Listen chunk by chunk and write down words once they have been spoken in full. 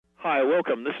Hi,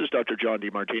 welcome. This is Dr. John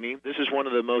DeMartini. This is one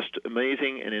of the most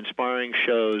amazing and inspiring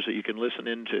shows that you can listen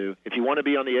into. If you want to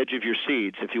be on the edge of your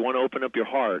seats, if you want to open up your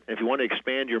heart, if you want to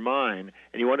expand your mind,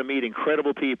 and you want to meet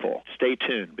incredible people, stay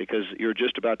tuned because you're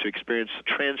just about to experience a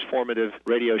transformative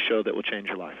radio show that will change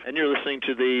your life. And you're listening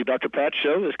to the Dr. Pat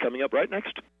Show that's coming up right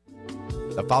next.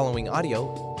 The following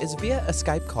audio is via a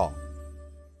Skype call.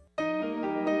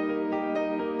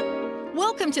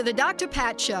 Welcome to the Dr.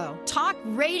 Pat Show. Talk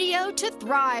radio to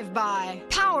thrive by.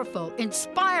 Powerful,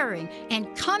 inspiring,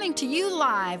 and coming to you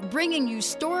live, bringing you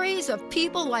stories of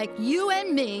people like you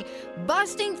and me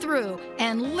busting through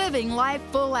and living life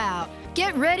full out.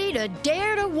 Get ready to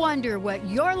dare to wonder what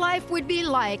your life would be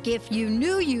like if you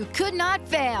knew you could not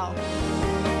fail.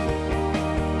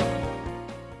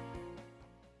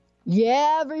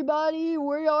 Yeah, everybody,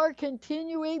 we are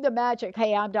continuing the magic.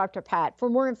 Hey, I'm Dr. Pat. For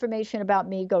more information about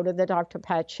me, go to the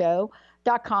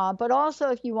drpatshow.com. But also,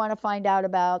 if you want to find out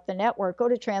about the network, go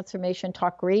to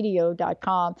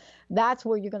transformationtalkradio.com. That's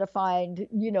where you're going to find,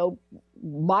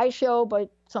 my show, but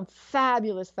some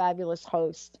fabulous, fabulous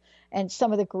hosts and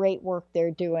some of the great work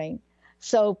they're doing.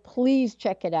 So please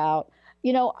check it out.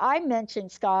 I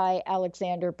mentioned Sky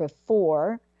Alexander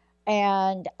before,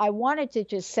 and I wanted to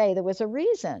just say there was a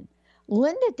reason.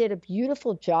 Linda did a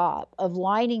beautiful job of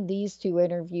lining these two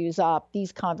interviews up,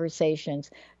 these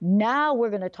conversations. Now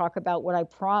we're going to talk about what I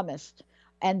promised,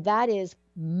 and that is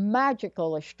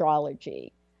magical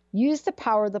astrology. Use the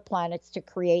power of the planets to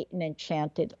create an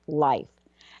enchanted life.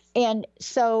 And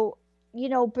so,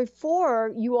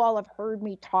 before you all have heard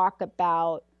me talk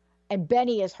about, and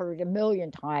Benny has heard a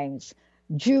million times,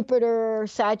 Jupiter,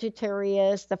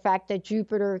 Sagittarius, the fact that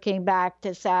Jupiter came back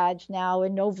to Sag now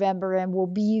in November and will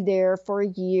be there for a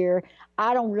year.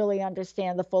 I don't really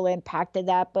understand the full impact of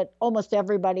that, but almost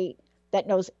everybody that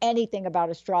knows anything about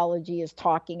astrology is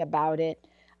talking about it.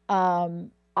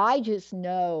 I just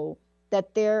know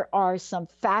that there are some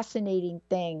fascinating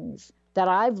things that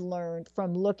I've learned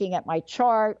from looking at my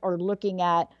chart or looking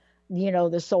at,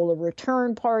 the solar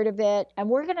return part of it. And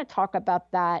we're going to talk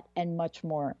about that and much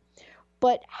more.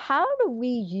 But how do we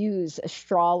use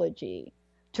astrology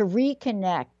to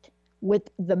reconnect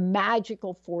with the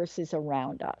magical forces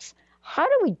around us? How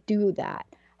do we do that?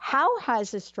 How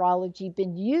has astrology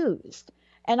been used?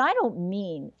 And I don't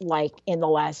mean like in the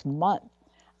last month.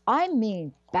 I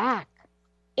mean back,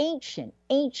 ancient,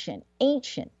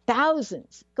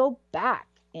 thousands, go back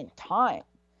in time.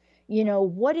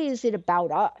 What is it about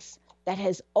us that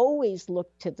has always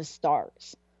looked to the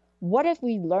stars? What have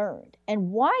we learned?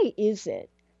 And why is it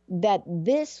that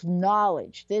this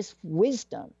knowledge, this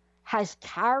wisdom has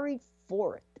carried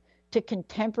forth to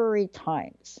contemporary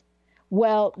times?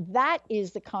 Well, that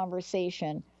is the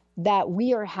conversation that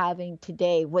we are having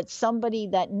today with somebody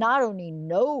that not only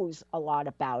knows a lot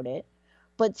about it,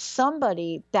 but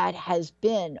somebody that has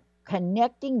been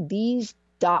connecting these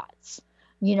dots,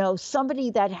 somebody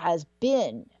that has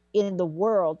been in the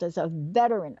world as a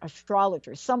veteran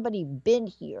astrologer, somebody been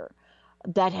here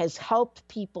that has helped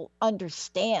people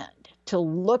understand, to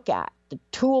look at the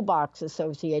toolbox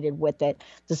associated with it,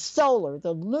 the solar,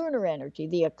 the lunar energy,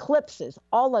 the eclipses,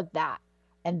 all of that.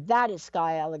 And that is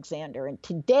Sky Alexander. And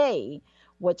today,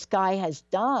 what Sky has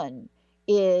done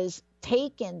is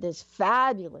taken this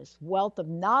fabulous wealth of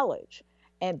knowledge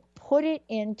and put it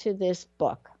into this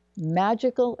book,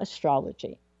 Magical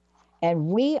Astrology. And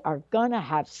we are going to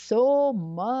have so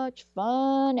much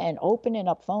fun and opening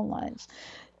up phone lines.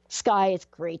 Sky, it's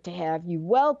great to have you.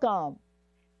 Welcome.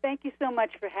 Thank you so much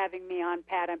for having me on,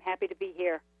 Pat. I'm happy to be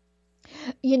here.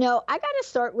 I got to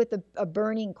start with a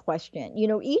burning question.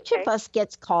 Each of us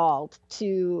gets called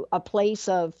to a place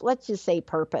of, let's just say,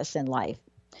 purpose in life.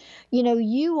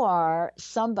 You are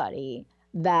somebody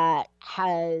that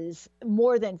has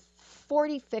more than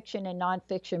 40 fiction and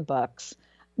nonfiction books,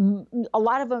 a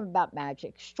lot of them about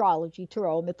magic, astrology,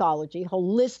 tarot, mythology,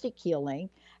 holistic healing,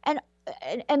 and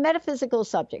metaphysical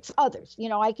subjects, others.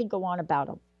 I could go on about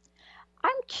them.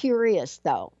 I'm curious,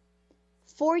 though,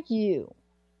 for you,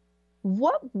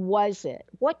 what was it?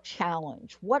 What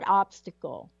challenge? What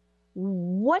obstacle?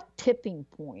 What tipping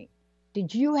point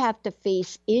did you have to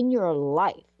face in your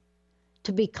life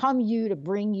to become you, to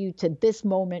bring you to this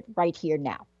moment right here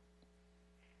now?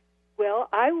 Well,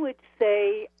 I would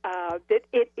say that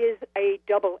it is a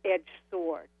double-edged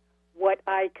sword. What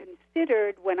I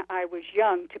considered when I was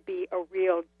young to be a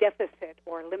real deficit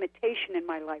or limitation in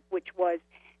my life, which was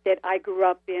that I grew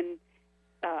up in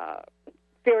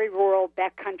very rural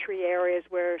backcountry areas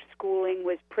where schooling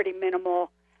was pretty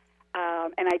minimal,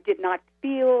 and I did not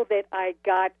feel that I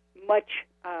got much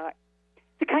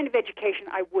the kind of education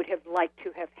I would have liked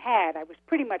to have had. I was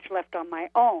pretty much left on my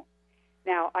own.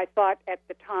 Now, I thought at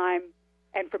the time,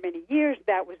 and for many years,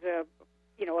 that was a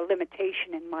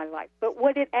limitation in my life. But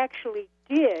what it actually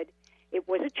did, it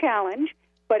was a challenge,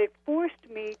 but it forced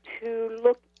me to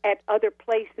look at other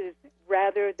places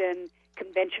rather than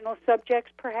conventional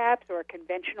subjects, perhaps, or a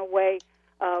conventional way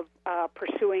of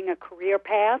pursuing a career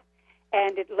path.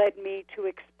 And it led me to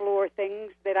explore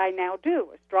things that I now do,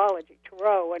 astrology,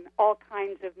 tarot, and all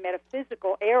kinds of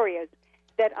metaphysical areas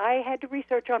that I had to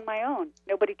research on my own.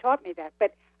 Nobody taught me that,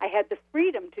 but I had the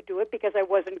freedom to do it because I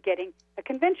wasn't getting a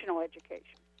conventional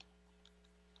education.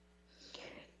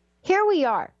 Here we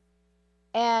are,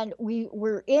 and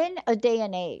we're in a day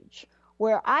and age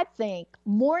where I think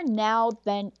more now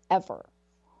than ever,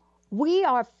 we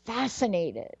are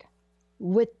fascinated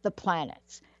with the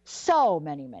planets. So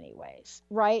many ways,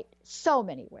 right? So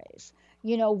many ways.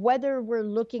 Whether we're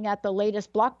looking at the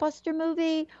latest blockbuster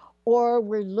movie, or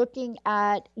we're looking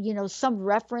at, some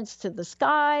reference to the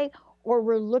sky, or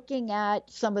we're looking at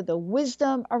some of the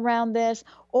wisdom around this,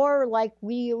 or like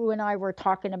you and I were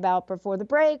talking about before the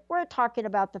break, we're talking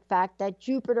about the fact that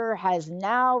Jupiter has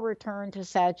now returned to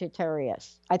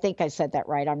Sagittarius. I think I said that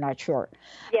right. I'm not sure.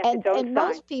 Yes, and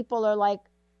most people are like,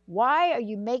 why are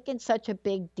you making such a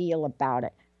big deal about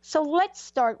it? So let's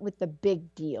start with the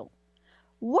big deal.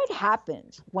 What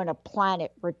happens when a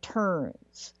planet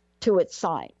returns to its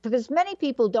sign? Because many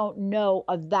people don't know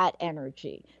of that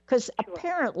energy, because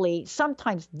apparently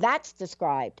sometimes that's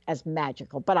described as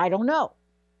magical, but I don't know.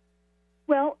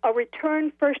 Well, a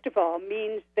return, first of all,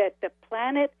 means that the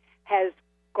planet has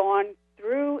gone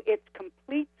through its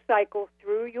complete cycle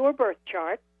through your birth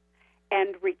chart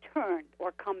and returned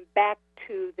or come back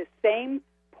to the same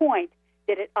point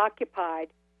that it occupied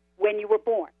when you were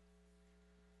born.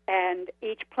 And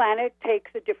each planet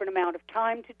takes a different amount of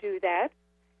time to do that.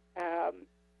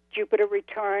 Jupiter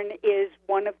return is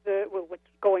one of what's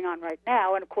going on right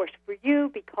now. And of course, for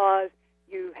you, because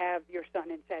you have your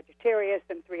sun in Sagittarius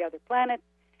and 3 other planets,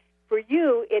 for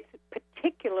you, it's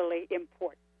particularly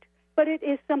important. But it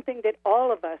is something that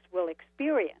all of us will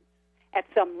experience at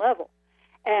some level.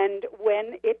 And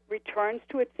when it returns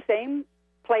to its same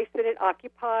place that it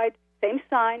occupied, same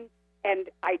sign, and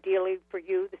ideally for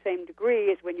you, the same degree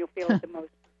is when you'll feel it the most,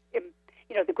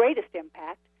 the greatest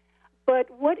impact.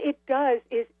 But what it does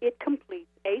is it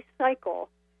completes a cycle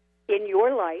in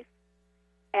your life,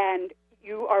 and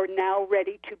you are now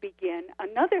ready to begin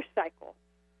another cycle.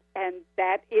 And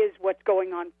that is what's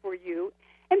going on for you,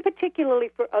 and particularly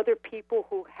for other people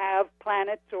who have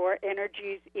planets or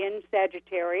energies in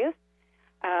Sagittarius.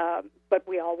 But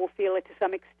we all will feel it to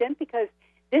some extent, because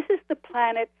this is the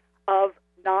planet of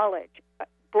knowledge,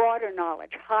 broader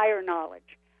knowledge, higher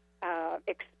knowledge,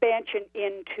 expansion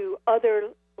into other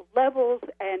levels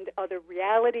and other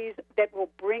realities that will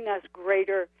bring us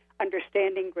greater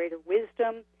understanding, greater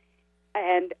wisdom.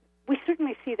 And we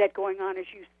certainly see that going on, as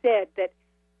you said, that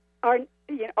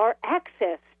our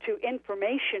access to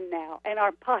information now and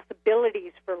our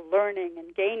possibilities for learning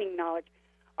and gaining knowledge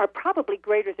are probably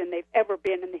greater than they've ever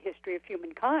been in the history of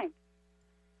humankind.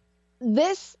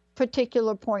 This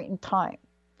particular point in time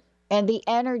and the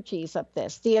energies of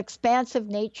this, the expansive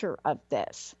nature of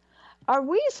this, are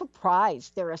we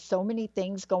surprised there are so many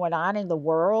things going on in the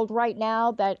world right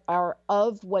now that are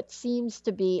of what seems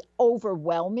to be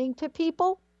overwhelming to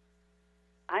people?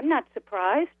 I'm not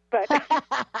surprised, but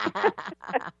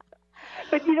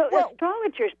but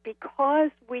astrologers, because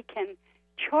we can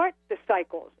chart the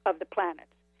cycles of the planets,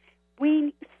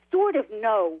 we sort of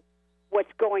know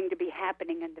what's going to be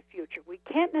happening in the future. We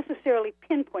can't necessarily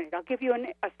pinpoint it. I'll give you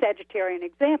a Sagittarian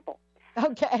example.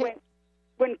 Okay.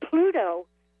 When Pluto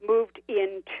moved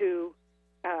into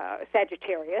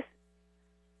Sagittarius,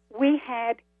 we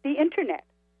had the internet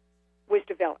was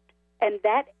developed, and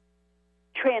that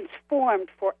transformed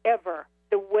forever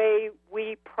the way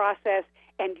we process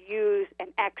and use and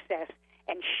access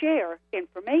and share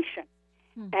information.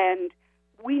 And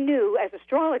we knew as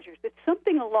astrologers that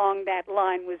something along that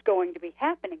line was going to be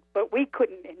happening, but we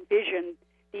couldn't envision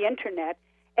the internet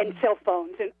and cell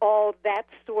phones and all that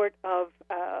sort of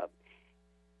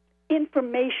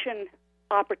information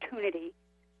opportunity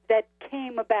that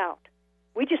came about.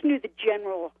 We just knew the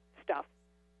general stuff.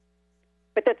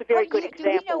 But that's a very good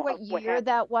example. Do we know what year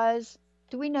that was?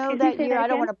 Do we know that year? I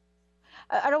don't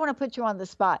want to put you on the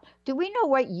spot. Do we know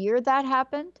what year that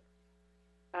happened?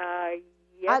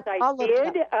 Yes, I'll I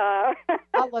did.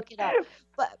 I'll look it up.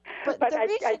 But the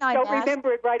reason I don't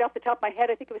remember it right off the top of my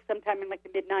head. I think it was sometime in like the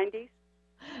mid-'90s.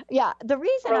 Yeah, the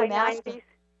reason Early I'm asking, 90s.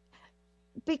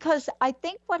 Because I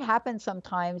think what happens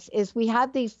sometimes is we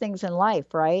have these things in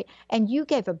life, right? And you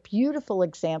gave a beautiful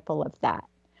example of that.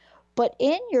 But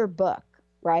in your book,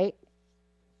 right,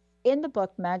 in the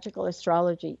book, Magical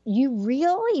Astrology, you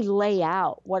really lay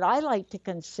out what I like to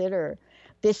consider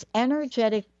this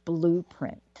energetic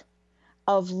blueprint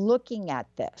of looking at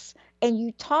this. And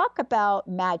you talk about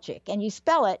magic, and you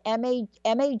spell it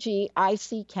magic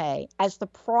as the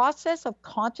process of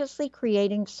consciously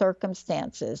creating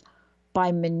circumstances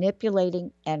by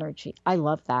manipulating energy. I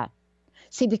love that.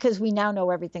 See, because we now know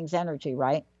everything's energy,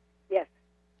 right? Yes.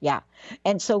 Yeah.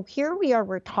 And so here we are,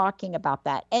 we're talking about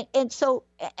that. And so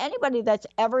anybody that's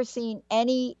ever seen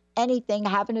anything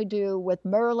having to do with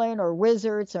Merlin or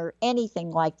wizards or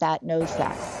anything like that knows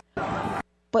that.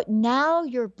 But now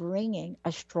you're bringing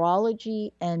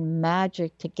astrology and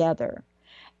magic together.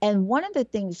 And one of the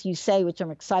things you say, which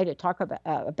I'm excited to talk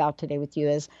about today with you,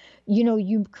 is,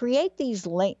 you create these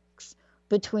links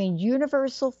between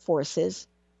universal forces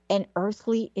and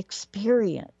earthly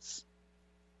experience.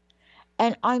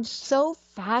 And I'm so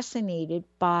fascinated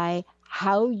by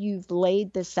how you've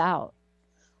laid this out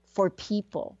for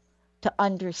people to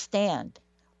understand.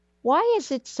 Why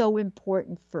is it so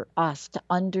important for us to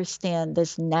understand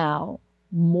this now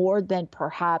more than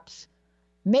perhaps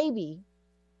maybe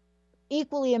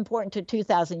equally important to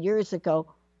 2,000 years ago?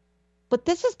 But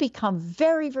this has become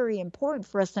very, very important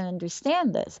for us to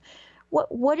understand this.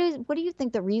 What do you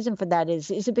think the reason for that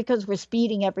is? Is it because we're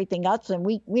speeding everything up and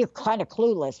we're kind of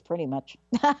clueless pretty much?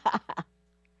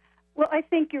 Well, I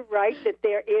think you're right that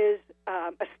there is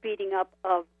a speeding up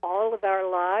of all of our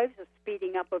lives, a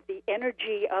speeding up of the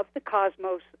energy of the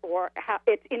cosmos, or how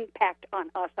its impact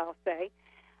on us, I'll say.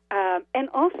 And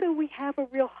also we have a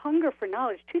real hunger for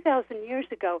knowledge. 2,000 years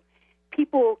ago,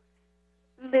 people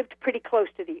lived pretty close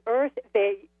to the Earth.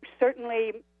 They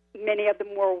certainly, many of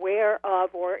them were aware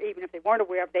of, or even if they weren't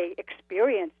aware of, they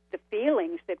experienced the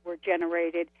feelings that were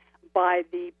generated by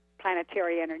the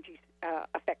planetary energies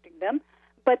affecting them.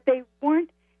 But they weren't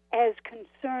as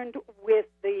concerned with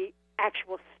the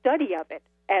actual study of it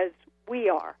as we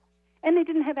are. And they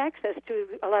didn't have access to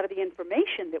a lot of the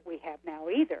information that we have now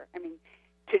either. I mean,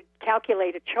 to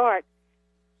calculate a chart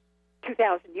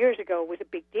 2,000 years ago was a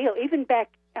big deal. Even back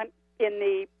in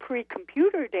the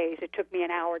pre-computer days, it took me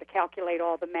an hour to calculate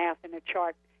all the math in a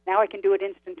chart. Now I can do it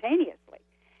instantaneously.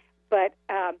 But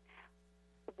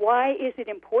why is it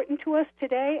important to us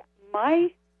today?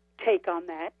 My take on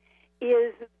that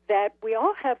is that we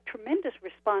all have tremendous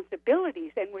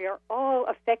responsibilities, and we are all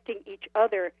affecting each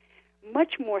other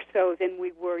much more so than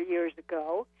we were years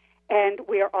ago. And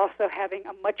we are also having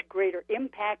a much greater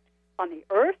impact on the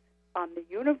Earth, on the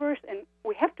universe, and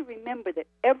we have to remember that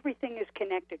everything is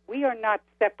connected. We are not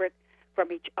separate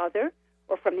from each other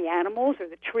or from the animals or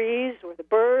the trees or the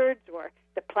birds or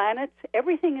the planets.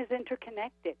 Everything is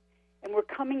interconnected, and we're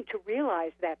coming to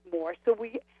realize that more. So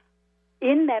we,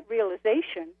 in that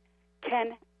realization,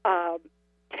 can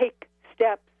take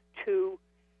steps to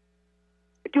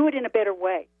do it in a better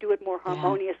way, do it more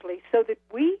harmoniously, so that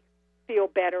we feel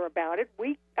better about it.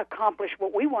 We accomplish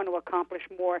what we want to accomplish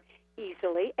more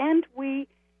easily, and we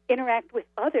interact with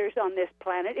others on this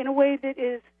planet in a way that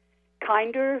is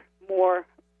kinder, more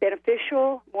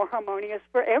beneficial, more harmonious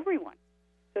for everyone.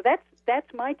 So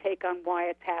that's my take on why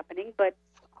it's happening, but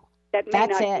that may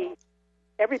not be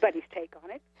everybody's take on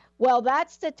it. Well,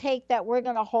 that's the take that we're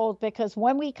going to hold, because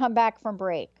when we come back from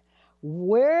break,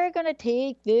 we're going to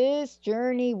take this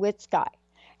journey with Sky.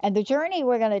 And the journey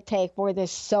we're going to take, boy,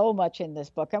 there's so much in this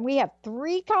book. And we have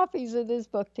 3 copies of this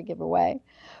book to give away.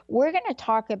 We're going to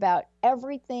talk about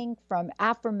everything from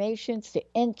affirmations to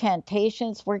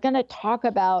incantations. We're going to talk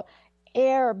about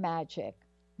air magic,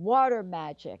 water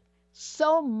magic,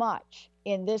 so much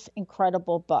in this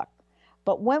incredible book.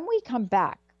 But when we come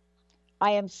back,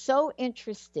 I am so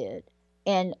interested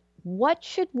in what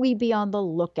should we be on the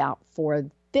lookout for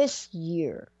this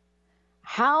year.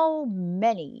 How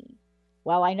many,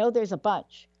 well, I know there's a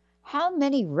bunch, how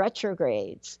many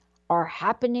retrogrades are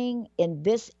happening in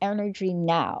this energy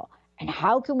now? And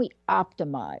how can we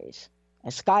optimize,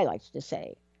 as Sky likes to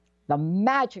say, the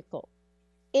magical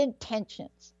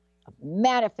intentions of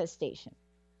manifestation?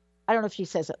 I don't know if she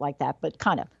says it like that, but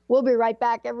kind of. We'll be right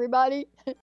back, everybody.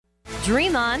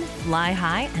 Dream on, fly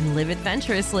high, and live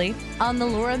adventurously on The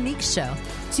Laura Meeks Show.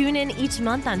 Tune in each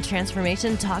month on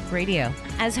Transformation Talk Radio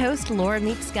as host Laura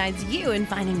Meeks guides you in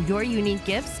finding your unique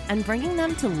gifts and bringing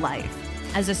them to life.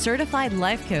 As a certified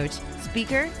life coach,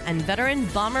 speaker, and veteran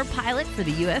bomber pilot for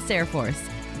the U.S. Air Force,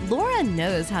 Laura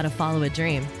knows how to follow a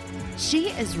dream. She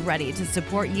is ready to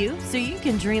support you so you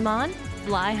can dream on,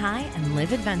 fly high, and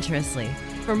live adventurously.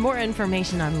 For more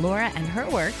information on Laura and her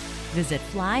work, visit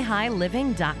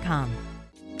flyhighliving.com.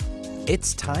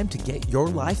 It's time to get your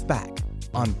life back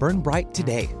on Burn Bright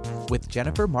Today with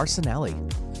Jennifer Marcinelli.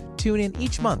 Tune in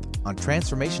each month on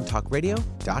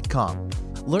TransformationTalkRadio.com.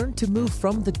 Learn to move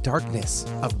from the darkness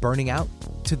of burning out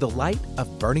to the light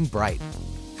of burning bright.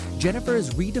 Jennifer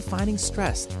is redefining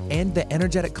stress and the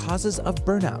energetic causes of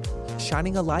burnout,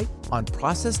 shining a light on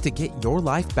process to get your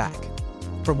life back.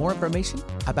 For more information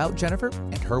about Jennifer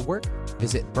and her work,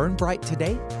 visit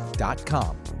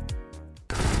burnbrighttoday.com.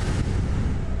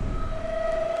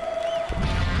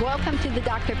 Welcome to the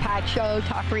Dr. Pat Show,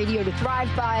 Talk Radio to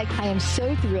Thrive By. I am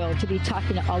so thrilled to be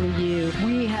talking to all of you.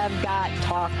 We have got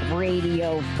talk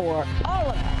radio for all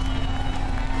of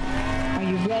us. Are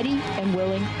you ready and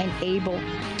willing and able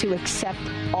to accept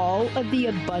all of the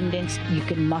abundance you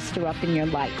can muster up in your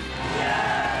life?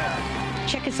 Yeah!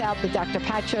 Check us out,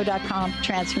 thedrpatshow.com,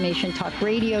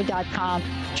 transformationtalkradio.com,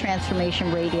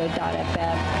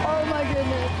 transformationradio.fm. Oh my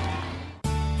goodness.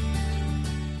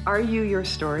 Are you your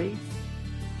story?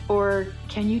 Or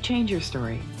can you change your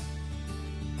story?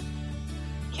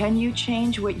 Can you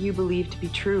change what you believe to be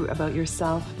true about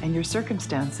yourself and your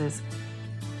circumstances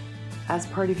as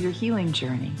part of your healing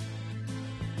journey?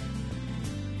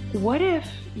 What if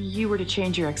you were to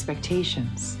change your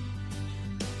expectations?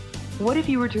 What if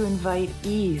you were to invite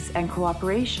ease and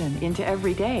cooperation into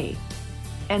every day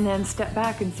and then step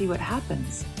back and see what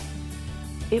happens?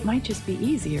 It might just be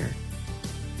easier.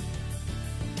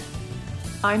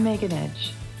 I'm Megan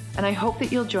Edge, and I hope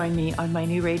that you'll join me on my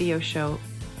new radio show,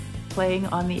 Playing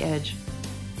on the Edge,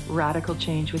 Radical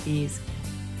Change with Ease,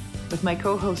 with my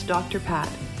co-host Dr. Pat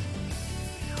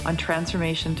on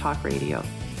Transformation Talk Radio.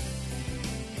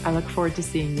 I look forward to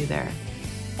seeing you there.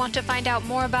 Want to find out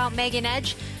more about Megan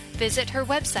Edge? Visit her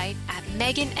website at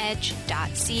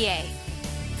meganedge.ca.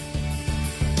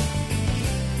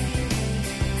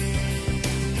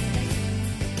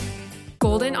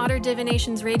 Golden Otter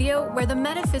Divinations Radio, where the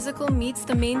metaphysical meets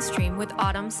the mainstream with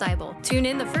Autumn Seibel. Tune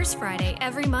in the first Friday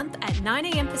every month at 9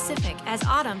 a.m. Pacific as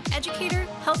Autumn, educator,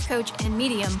 health coach, and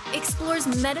medium, explores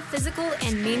metaphysical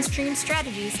and mainstream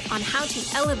strategies on how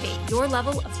to elevate your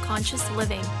level of conscious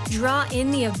living. Draw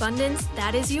in the abundance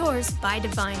that is yours by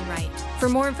divine right. For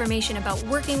more information about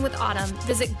working with Autumn,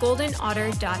 visit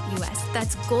goldenotter.us.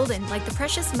 That's golden like the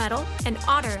precious metal and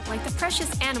otter like the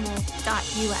precious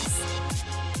animal.us.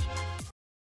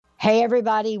 Hey,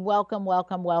 everybody. Welcome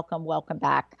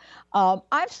back. I'm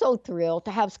so thrilled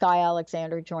to have Sky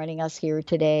Alexander joining us here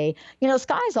today. You know,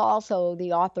 Sky's also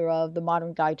the author of The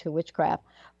Modern Guide to Witchcraft,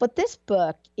 but this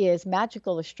book is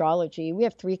Magical Astrology. We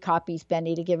have 3 copies,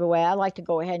 Benny, to give away. I'd like to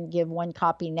go ahead and give 1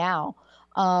 copy now,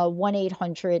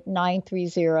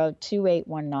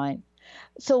 1-800-930-2819.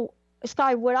 So,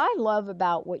 Sky, what I love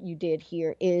about what you did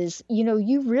here is, you know,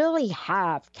 you really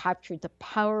have captured the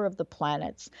power of the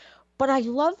planets. But I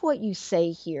love what you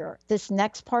say here, this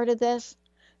next part of this,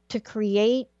 to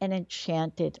create an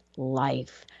enchanted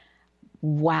life.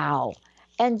 Wow.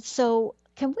 And so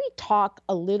can we talk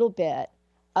a little bit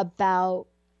about,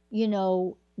 you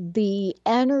know, the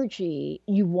energy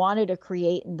you wanted to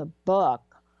create in the book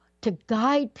to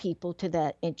guide people to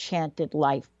that enchanted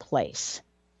life place?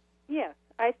 Yes,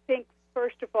 I think,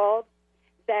 first of all,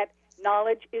 that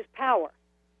knowledge is power.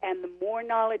 And the more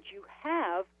knowledge you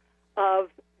have of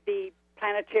the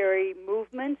planetary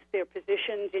movements, their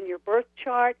positions in your birth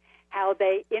chart, how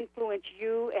they influence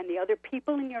you and the other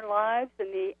people in your lives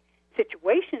and the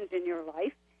situations in your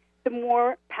life, the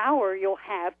more power you'll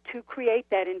have to create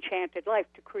that enchanted life,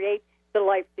 to create the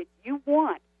life that you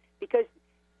want, because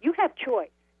you have choice.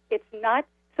 It's not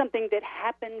something that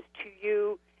happens to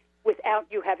you without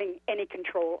you having any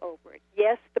control over it.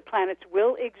 Yes, the planets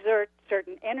will exert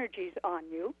certain energies on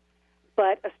you,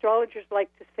 but astrologers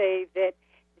like to say that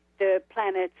the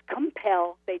planets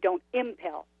compel, they don't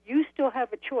impel. You still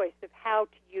have a choice of how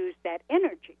to use that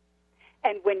energy.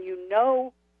 And when you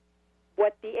know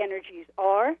what the energies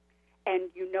are, and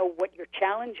you know what your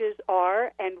challenges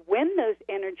are, and when those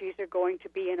energies are going to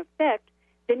be in effect,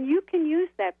 then you can use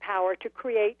that power to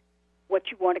create what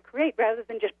you want to create rather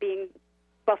than just being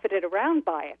buffeted around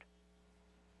by it.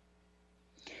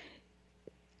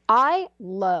 I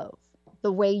love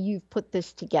the way you've put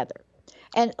this together.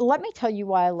 And let me tell you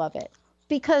why I love it.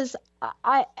 Because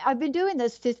I've been doing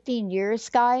this 15 years,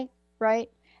 Sky, right?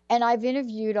 And I've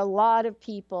interviewed a lot of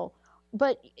people.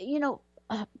 But, you know,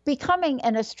 becoming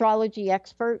an astrology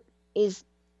expert is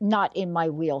not in my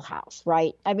wheelhouse,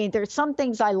 right? I mean, there's some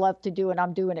things I love to do, and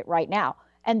I'm doing it right now.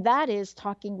 And that is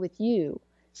talking with you,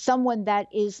 someone that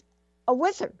is a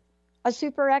wizard, a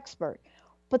super expert.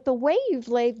 But the way you've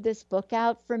laid this book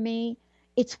out for me,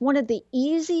 it's one of the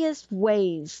easiest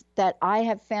ways that I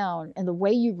have found, and the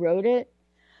way you wrote it,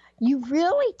 you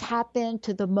really tap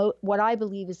into what I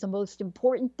believe is the most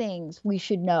important things we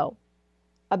should know.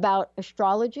 about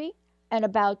astrology and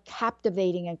about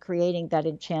captivating and creating that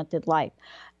enchanted life.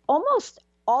 Almost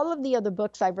all of the other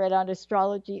books I've read on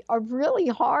astrology are really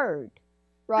hard,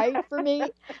 right? For me,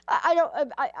 I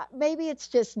don't. Maybe it's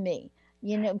just me,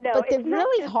 No, but they're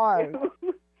really hard.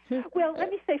 Well, let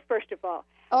me say first of all,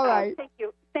 right.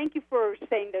 Thank you for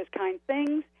saying those kind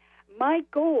things. My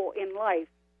goal in life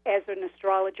as an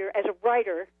astrologer, as a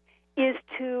writer, is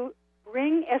to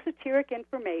bring esoteric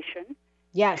information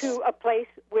to a place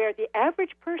where the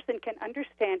average person can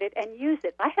understand it and use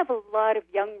it. I have a lot of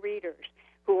young readers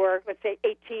who are, let's say,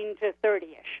 18 to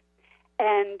 30-ish.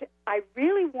 And I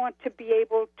really want to be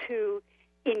able to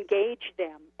engage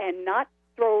them and not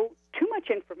throw too much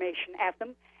information at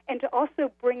them, and to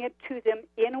also bring it to them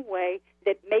in a way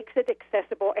that makes it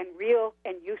accessible and real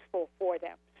and useful for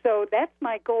them. So that's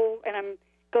my goal, and I'm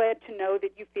glad to know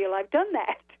that you feel I've done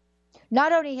that.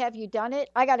 Not only have you done it,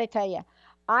 I got to tell you,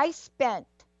 I spent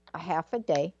a half a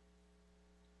day.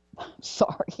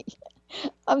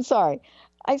 I'm sorry.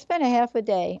 I spent a half a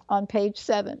day on page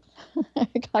 7.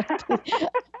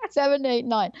 7, 8,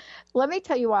 9. Let me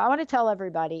tell you why. I want to tell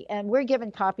everybody, and we're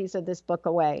giving copies of this book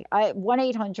away.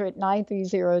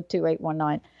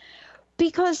 1-800-930-2819.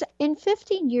 Because in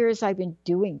 15 years I've been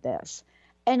doing this,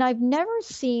 and I've never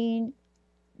seen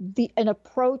an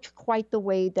approach quite the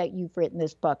way that you've written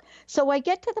this book. So I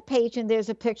get to the page and there's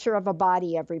a picture of a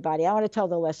body, everybody. I want to tell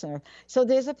the listener. So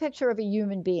there's a picture of a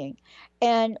human being.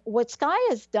 And what Sky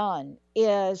has done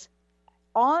is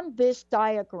on this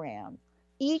diagram,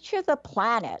 each of the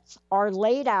planets are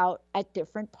laid out at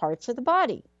different parts of the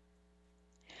body.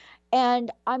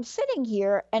 And I'm sitting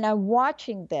here and I'm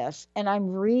watching this and I'm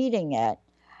reading it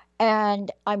and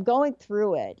I'm going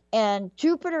through it. And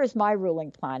Jupiter is my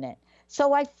ruling planet.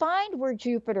 So I find where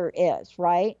Jupiter is,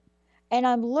 right? And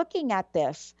I'm looking at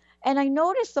this and I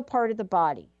notice the part of the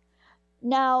body.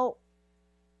 Now,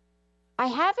 I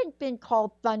haven't been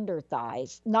called thunder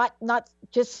thighs, not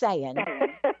just saying,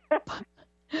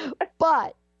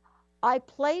 but I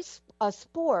play a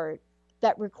sport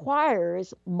that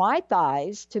requires my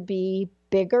thighs to be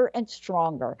bigger and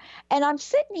stronger. And I'm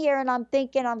sitting here and I'm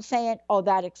saying, oh,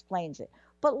 that explains it.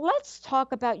 But let's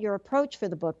talk about your approach for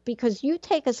the book, because you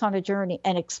take us on a journey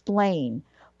and explain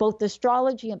both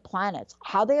astrology and planets,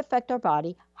 how they affect our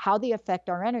body, how they affect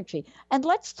our energy. And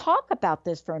let's talk about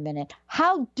this for a minute.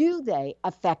 How do they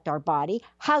affect our body?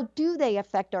 How do they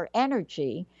affect our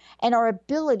energy and our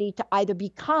ability to either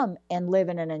become and live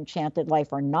in an enchanted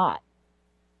life or not?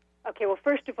 Okay, well,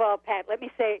 first of all, Pat, let me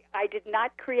say I did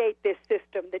not create this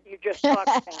system that you just talked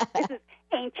about. This is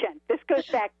ancient. This goes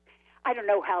back, I don't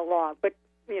know how long, but,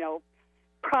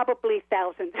 probably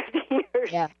thousands of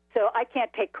years. Yeah. So I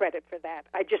can't take credit for that.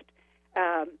 I just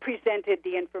presented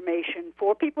the information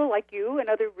for people like you and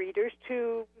other readers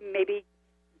to maybe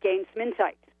gain some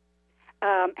insights.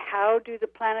 How do the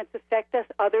planets affect us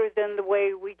other than the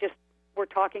way we just were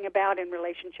talking about in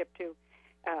relationship to,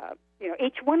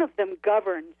 each one of them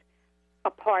governs a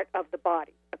part of the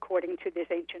body according to this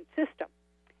ancient system.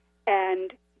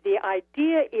 And the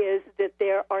idea is that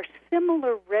there are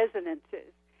similar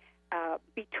resonances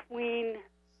between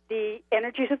the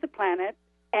energies of the planet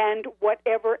and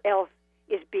whatever else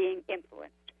is being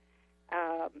influenced.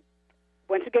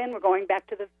 Once again, we're going back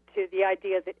to the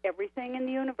idea that everything in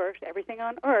the universe, everything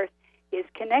on Earth, is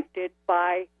connected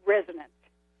by resonance.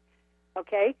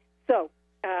 Okay? So,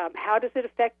 how does it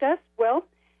affect us? Well,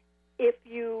 if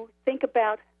you think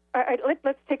about,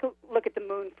 let's take a look at the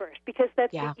moon first, because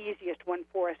that's the easiest one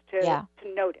for us to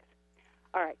notice.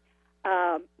 All right.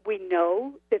 We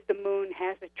know that the moon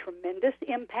has a tremendous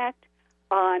impact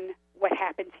on what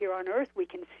happens here on Earth. We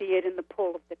can see it in the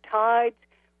pull of the tides.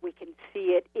 We can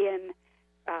see it in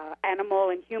animal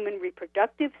and human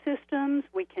reproductive systems.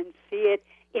 We can see it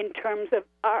in terms of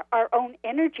our own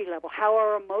energy level, how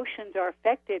our emotions are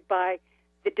affected by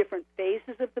the different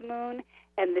phases of the moon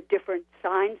and the different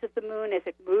signs of the moon as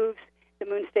it moves. The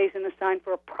moon stays in the sign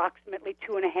for approximately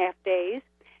 2.5 days.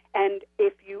 And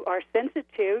if you are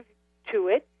sensitive to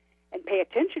it and pay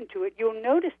attention to it, you'll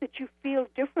notice that you feel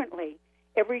differently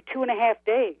every 2.5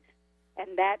 days.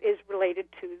 And that is related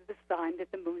to the sign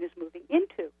that the moon is moving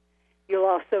into. You'll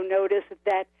also notice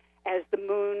that as the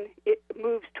moon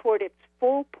moves toward its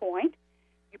full point,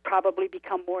 you probably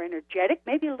become more energetic,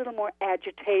 maybe a little more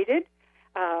agitated.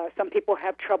 Some people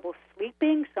have trouble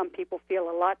sleeping. Some people feel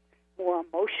a lot more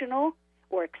emotional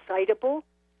or excitable.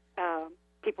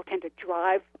 People tend to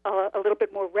drive a little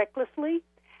bit more recklessly.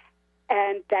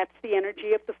 And that's the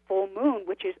energy of the full moon,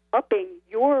 which is upping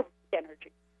your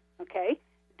energy. Okay?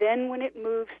 Then when it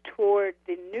moves toward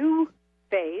the new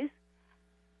phase,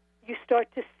 you start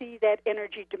to see that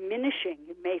energy diminishing.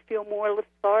 You may feel more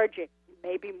lethargic. You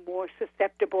may be more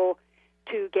susceptible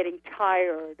to getting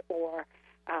tired or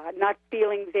not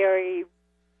feeling very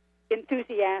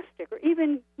enthusiastic, or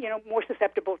even, more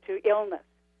susceptible to illness.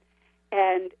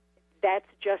 And that's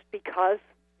just because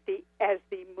as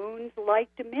the moon's light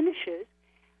diminishes,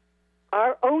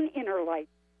 our own inner light,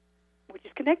 which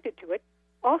is connected to it,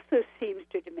 also seems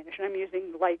to diminish. And I'm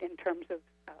using light in terms of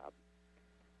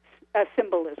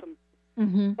symbolism.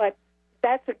 Mm-hmm. But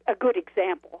that's a good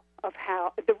example of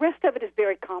how the rest of it is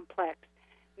very complex.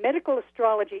 Medical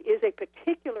astrology is a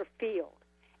particular field,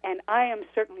 and I am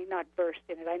certainly not versed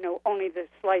in it. I know only the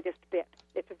slightest bit.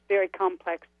 It's a very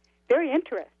complex, very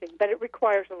interesting, but it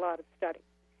requires a lot of study.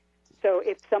 So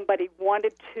if somebody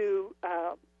wanted to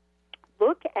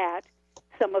look at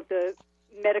some of the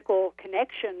medical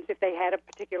connections, if they had a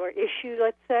particular issue,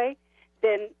 let's say,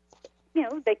 then,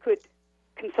 they could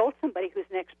consult somebody who's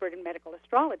an expert in medical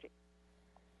astrology.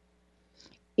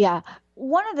 Yeah.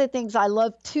 One of the things I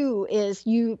love too is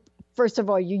first of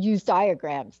all, you use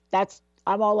diagrams.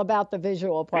 I'm all about the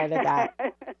visual part of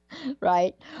that,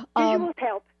 right? Visuals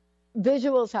help.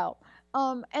 Visuals help.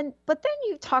 But then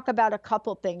you talk about a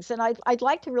couple things, and I'd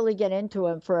like to really get into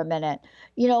them for a minute.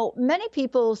 Many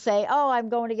people say, "Oh, I'm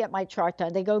going to get my chart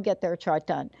done." They go get their chart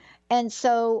done. And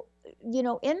so,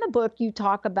 in the book, you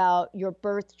talk about your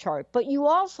birth chart, but you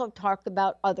also talk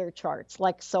about other charts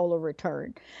like solar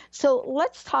return. So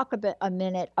let's talk a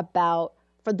minute about,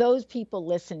 for those people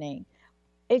listening,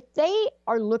 if they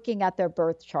are looking at their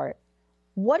birth chart,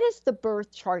 what is the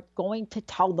birth chart going to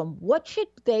tell them? What should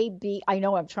they be? I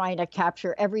know I'm trying to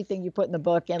capture everything you put in the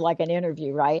book in like an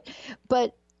interview, right?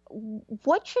 But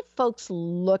what should folks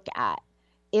look at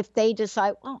if they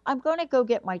decide, well, I'm going to go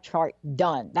get my chart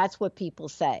done? That's what people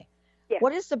say. Yes.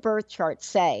 What does the birth chart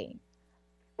say?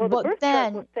 Well, the birth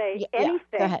chart will say anything.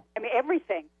 Go ahead. I mean,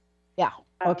 everything. Yeah.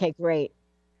 Okay, great.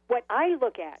 What I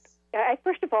look at,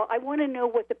 first of all, I want to know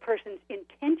what the person's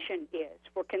intention is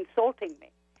for consulting me.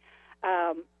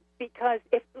 Because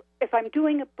if I'm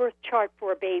doing a birth chart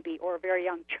for a baby or a very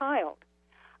young child,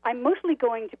 I'm mostly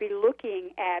going to be looking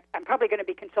at, I'm probably going to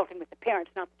be consulting with the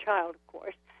parents, not the child, of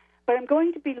course, but I'm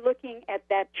going to be looking at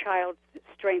that child's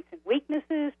strengths and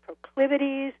weaknesses,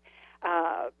 proclivities,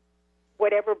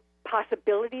 whatever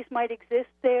possibilities might exist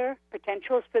there,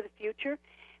 potentials for the future,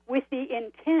 with the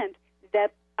intent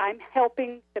that I'm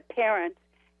helping the parents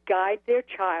guide their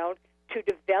child to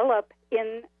develop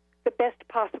in the best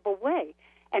possible way,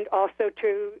 and also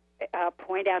to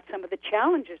point out some of the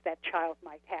challenges that child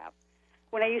might have.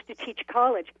 When I used to teach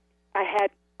college, I had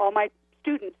all my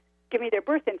students give me their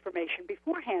birth information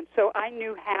beforehand, so I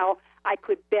knew how I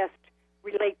could best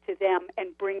relate to them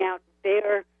and bring out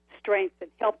their strengths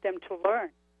and help them to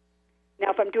learn.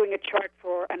 Now, if I'm doing a chart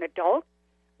for an adult,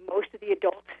 most of the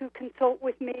adults who consult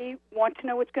with me want to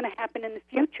know what's going to happen in the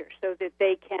future so that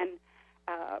they can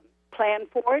plan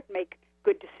for it, make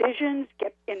good decisions,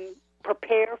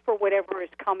 prepare for whatever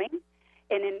is coming,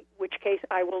 and in which case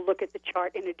I will look at the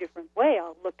chart in a different way.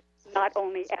 I'll look not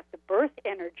only at the birth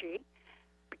energy,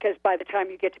 because by the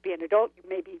time you get to be an adult, you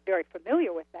may be very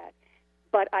familiar with that,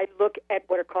 but I look at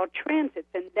what are called transits,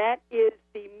 and that is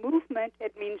the movement.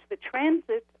 It means the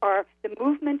transits are the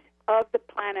movement of the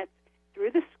planets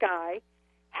through the sky,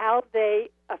 how they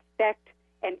affect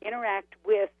and interact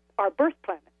with our birth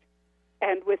planet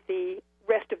and with the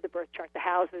rest of the birth chart, the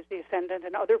houses, the ascendant,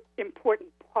 and other important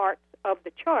parts of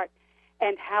the chart,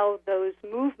 and how those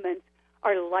movements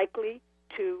are likely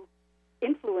to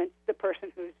influence the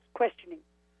person who's questioning.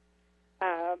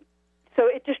 So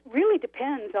it just really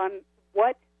depends on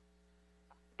what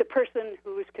the person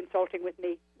who's consulting with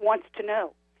me wants to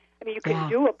know. I mean, you can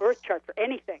do a birth chart for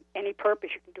anything, any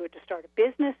purpose. You can do it to start a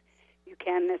business. You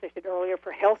can, as I said earlier,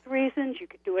 for health reasons. You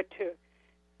could do it to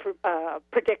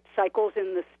predict cycles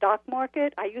in the stock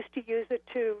market. I used to use it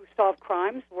to solve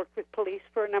crimes, worked with police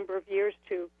for a number of years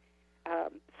to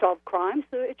solve crimes.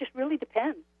 So it just really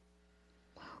depends.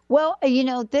 Well,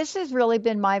 this has really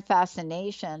been my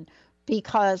fascination,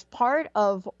 because part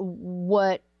of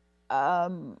what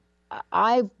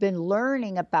I've been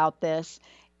learning about this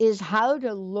is how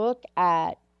to look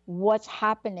at what's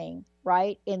happening,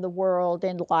 right, in the world,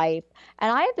 in life.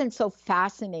 And I have been so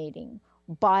fascinating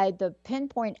by the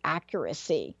pinpoint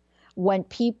accuracy when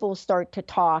people start to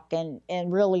talk and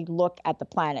really look at the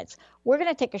planets. We're going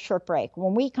to take a short break.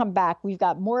 When we come back, we've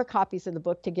got more copies of the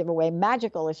book to give away,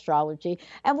 Magical Astrology,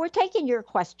 and we're taking your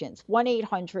questions,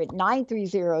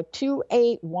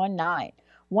 1-800-930-2819,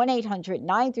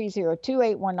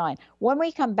 1-800-930-2819. When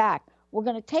we come back, we're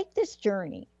going to take this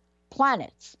journey,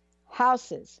 planets,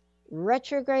 houses,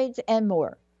 retrogrades, and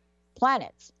more.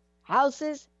 Planets,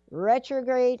 houses,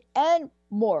 retrograde, and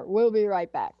more. We'll be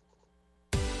right back.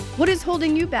 What is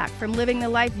holding you back from living the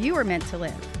life you are meant to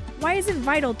live? Why is it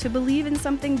vital to believe in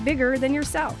something bigger than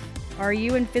yourself? Are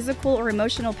you in physical or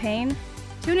emotional pain?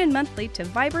 Tune in monthly to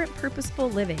Vibrant Purposeful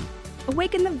Living.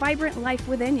 Awaken the vibrant life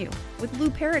within you with Lou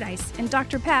Paradise and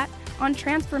Dr. Pat on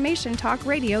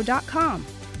TransformationTalkRadio.com.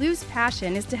 Lou's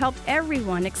passion is to help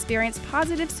everyone experience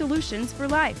positive solutions for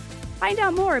life. Find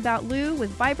out more about Lou with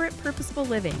Vibrant Purposeful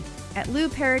Living at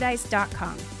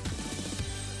LouParadise.com.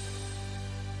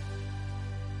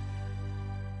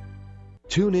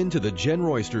 Tune in to The Jen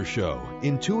Royster Show,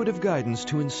 intuitive guidance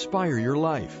to inspire your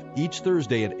life, each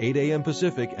Thursday at 8 a.m.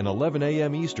 Pacific and 11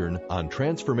 a.m. Eastern on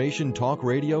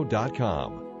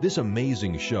TransformationTalkRadio.com. This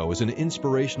amazing show is an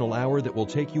inspirational hour that will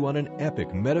take you on an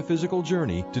epic metaphysical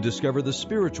journey to discover the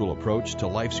spiritual approach to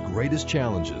life's greatest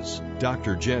challenges.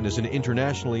 Dr. Jen is an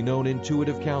internationally known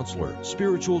intuitive counselor,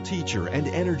 spiritual teacher, and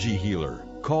energy healer.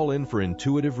 Call in for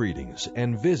intuitive readings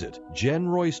and visit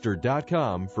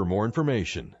JenRoyster.com for more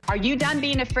information. Are you done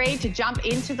being afraid to jump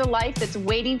into the life that's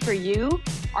waiting for you?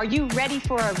 Are you ready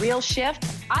for a real shift?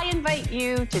 I invite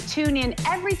you to tune in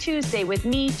every Tuesday with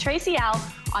me, Tracy L.,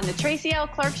 on the Tracy L.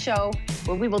 Clark Show,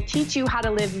 where we will teach you how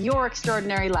to live your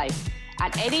extraordinary life.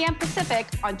 At 8 a.m. Pacific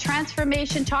on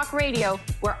Transformation Talk Radio,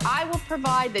 where I will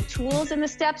provide the tools and the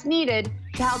steps needed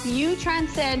to help you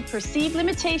transcend perceived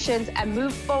limitations and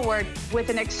move forward with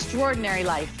an extraordinary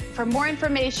life. For more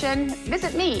information,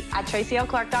 visit me at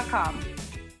TracyLClark.com.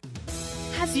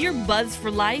 Has your buzz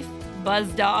for life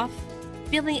buzzed off?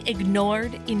 Feeling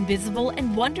ignored, invisible,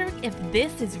 and wondering if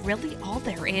this is really all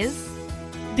there is?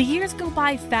 The years go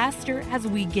by faster as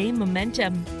we gain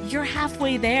momentum. You're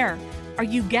halfway there. Are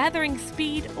you gathering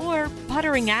speed or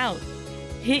puttering out?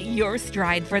 Hit your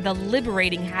stride for the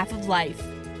liberating half of life.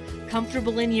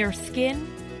 Comfortable in your skin?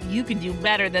 You can do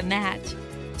better than that.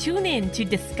 Tune in to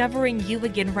Discovering You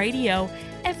Again Radio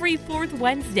every fourth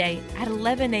Wednesday at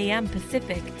 11 a.m.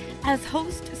 Pacific as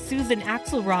host Susan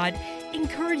Axelrod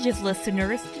encourages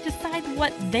listeners to decide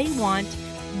what they want,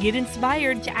 get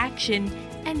inspired to action,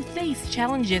 and face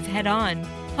challenges head on.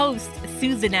 Host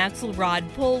Susan Axelrod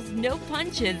pulls no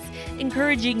punches,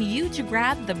 encouraging you to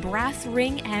grab the brass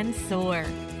ring and soar.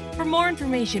 For more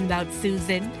information about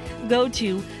Susan, go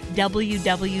to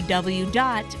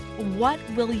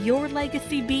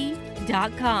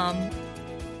www.whatwillyourlegacybe.com.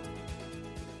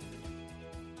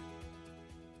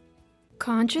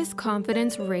 Conscious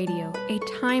Confidence Radio, a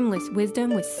timeless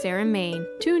wisdom with Sarah Main.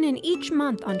 Tune in each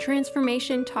month on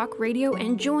Transformation Talk Radio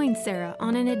and join Sarah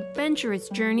on an adventurous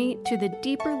journey to the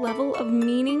deeper level of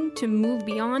meaning to move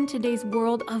beyond today's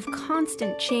world of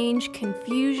constant change,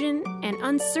 confusion, and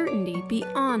uncertainty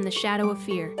beyond the shadow of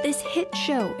fear. This hit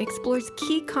show explores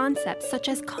key concepts such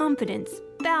as confidence,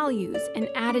 values, and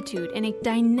attitude in a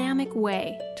dynamic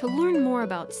way. To learn more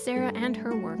about Sarah and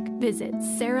her work, visit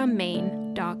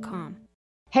sarahmain.com.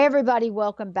 Hey, everybody,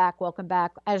 welcome back. Welcome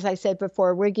back. As I said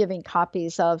before, we're giving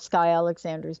copies of Sky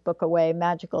Alexander's book away,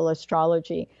 Magical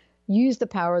Astrology. Use the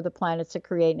power of the planets to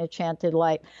create an enchanted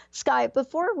life. Sky,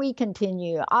 before we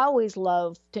continue, I always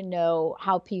love to know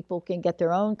how people can get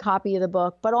their own copy of the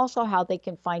book, but also how they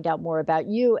can find out more about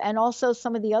you and also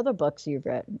some of the other books you've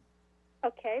written.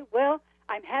 Okay, well,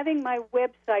 I'm having my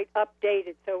website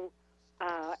updated, so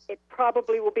it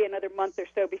probably will be another month or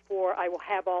so before I will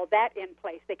have all that in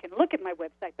place. They can look at my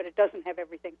website, but it doesn't have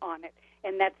everything on it,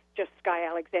 and that's just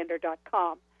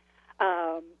skyalexander.com.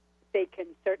 They can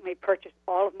certainly purchase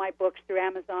all of my books through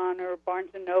Amazon or Barnes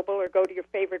 & Noble, or go to your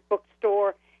favorite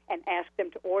bookstore and ask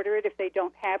them to order it if they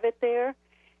don't have it there.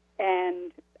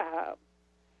 And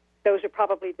those are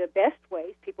probably the best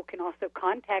ways. People can also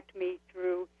contact me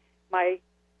through my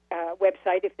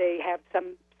website if they have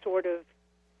some sort of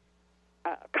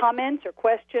comments or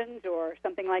questions or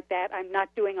something like that. I'm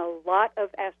not doing a lot of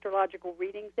astrological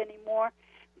readings anymore,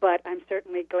 but I'm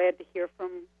certainly glad to hear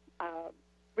from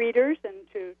readers and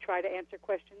to try to answer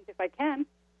questions if I can.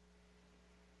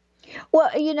 Well,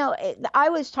 you know, I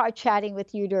was chatting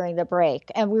with you during the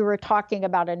break, and we were talking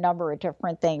about a number of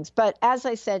different things. But as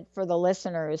I said, for the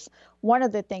listeners, one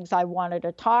of the things I wanted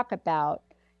to talk about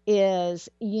is,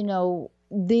 you know,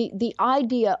 the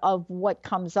idea of what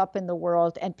comes up in the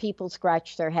world, and people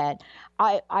scratch their head.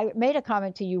 I made a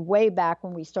comment to you way back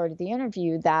when we started the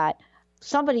interview that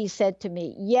somebody said to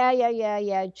me,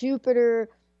 yeah, Jupiter,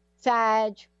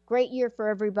 Sag, great year for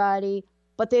everybody,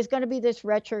 but there's going to be this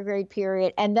retrograde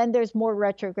period, and then there's more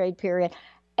retrograde period.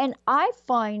 And I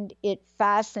find it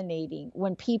fascinating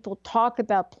when people talk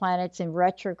about planets in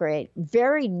retrograde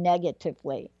very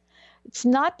negatively. It's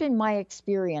not been my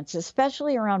experience,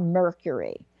 especially around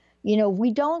Mercury.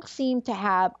 We don't seem to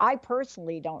have, I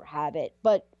personally don't have it,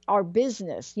 but our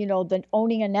business, the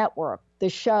owning a network, the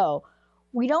show,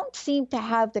 we don't seem to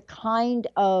have the kind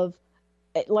of,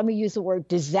 let me use the word,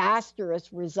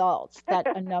 disastrous results that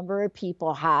a number of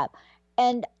people have.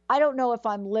 And I don't know if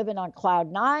I'm living on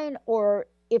cloud nine or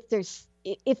if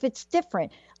it's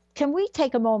different. Can we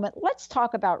take a moment? Let's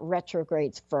talk about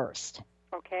retrogrades first.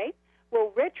 Okay.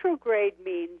 Well, retrograde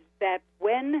means that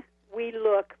when we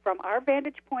look from our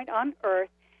vantage point on Earth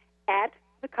at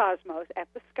the cosmos, at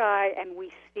the sky, and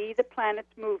we see the planets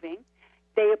moving,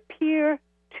 they appear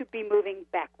to be moving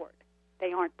backward.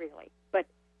 They aren't really, but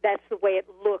that's the way it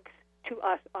looks to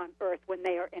us on Earth when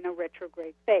they are in a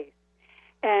retrograde phase.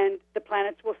 And the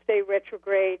planets will stay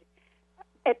retrograde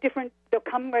they'll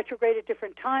come retrograde at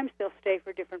different times. They'll stay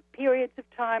for different periods of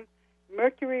time.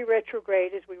 Mercury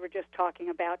retrograde, as we were just talking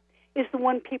about, is the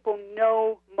one people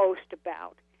know most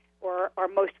about or are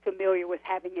most familiar with,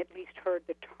 having at least heard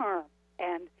the term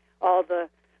and all the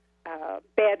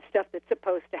bad stuff that's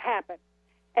supposed to happen.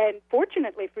 And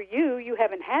fortunately for you, you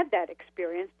haven't had that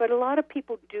experience, but a lot of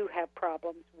people do have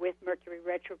problems with Mercury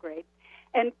retrograde.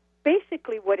 And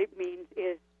basically what it means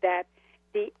is that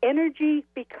the energy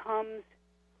becomes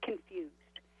confused.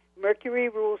 Mercury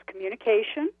rules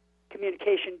communication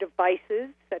devices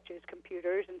such as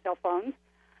computers and cell phones,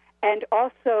 and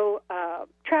also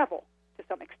travel to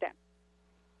some extent.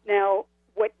 Now,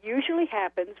 what usually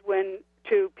happens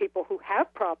to people who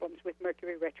have problems with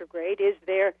Mercury retrograde is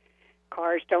their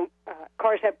cars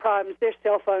have problems, their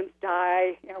cell phones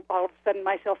die. All of a sudden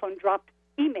my cell phone dropped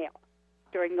email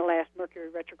during the last Mercury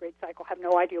retrograde cycle. I have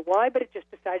no idea why, but it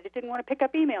just decided it didn't want to pick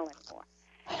up email anymore.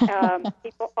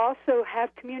 People also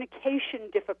have communication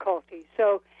difficulties,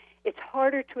 so it's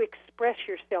harder to express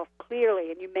yourself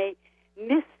clearly, and you may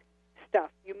miss stuff.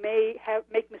 You may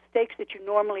make mistakes that you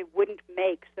normally wouldn't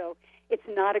make, so it's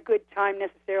not a good time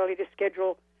necessarily to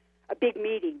schedule a big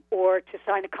meeting or to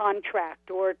sign a contract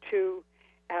or to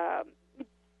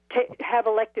have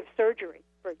elective surgery,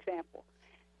 for example.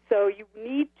 So you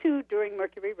need to, during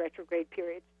Mercury retrograde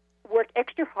periods, work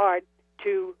extra hard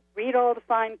to read all the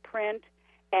fine print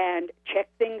and check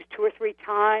things 2 or 3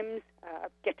 times,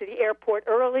 get to the airport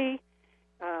early,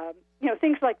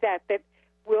 things like that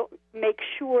will make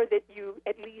sure that you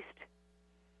at least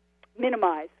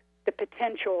minimize the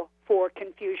potential for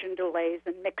confusion, delays,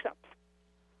 and mix-ups.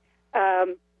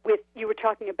 You were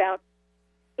talking about,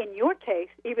 in your case,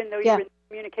 even though you're in the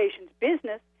communications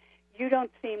business, you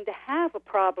don't seem to have a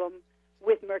problem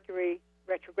with Mercury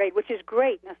retrograde, which is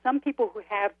great. Now, some people who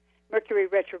have Mercury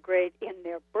retrograde in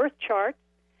their birth charts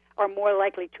are more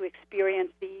likely to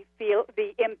experience the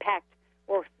impact,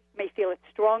 or may feel it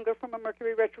stronger from a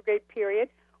Mercury retrograde period,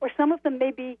 or some of them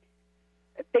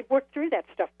they've worked through that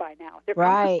stuff by now. They're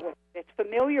comfortable. It's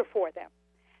familiar for them.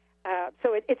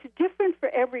 So it's different for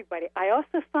everybody. I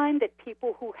also find that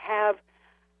people who have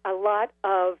a lot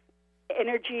of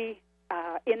energy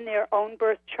in their own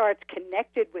birth charts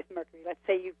connected with Mercury. Let's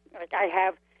say I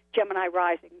have Gemini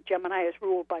rising. Gemini is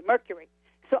ruled by Mercury.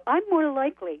 So I'm more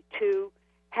likely to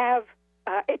have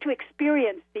to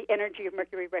experience the energy of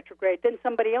Mercury retrograde than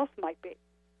somebody else might be.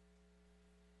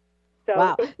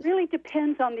 So It really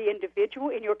depends on the individual.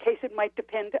 In your case, it might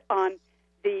depend on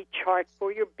the chart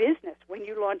for your business. When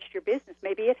you launched your business,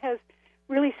 maybe it has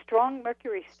really strong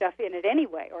Mercury stuff in it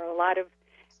anyway, or a lot of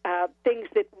things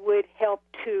that would help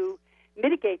to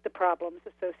mitigate the problems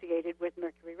associated with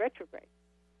Mercury retrograde.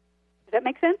 Does that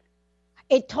make sense?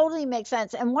 It totally makes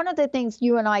sense. And one of the things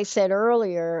you and I said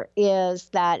earlier is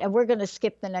that, and we're going to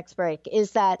skip the next break,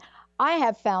 is that I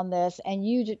have found this, and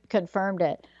you confirmed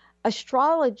it.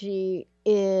 Astrology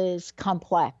is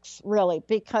complex, really,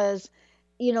 because,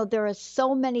 there are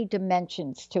so many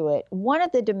dimensions to it. One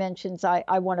of the dimensions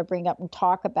I want to bring up and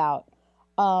talk about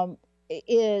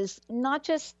is not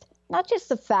just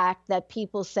the fact that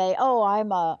people say, oh,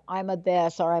 I'm a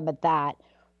this or I'm a that,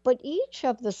 but each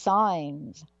of the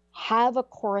signs have a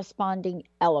corresponding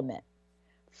element: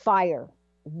 fire,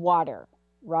 water,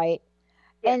 right?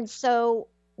 Yes. And so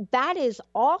that is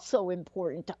also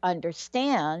important to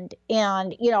understand.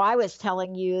 And, I was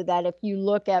telling you that if you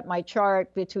look at my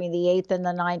chart between the 8th and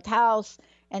the 9th house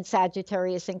and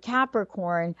Sagittarius and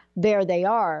Capricorn, there they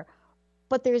are.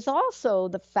 But there's also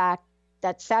the fact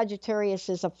that Sagittarius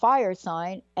is a fire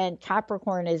sign and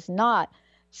Capricorn is not.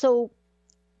 So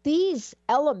these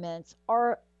elements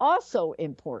are also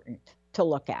important to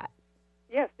look at.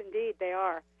 Yes, indeed, they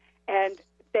are. And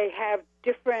they have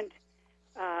different...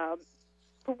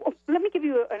 let me give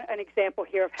you an example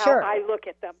here of how I look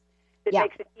at them that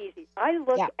makes it easy. I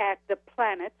look at the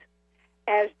planets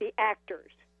as the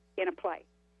actors in a play.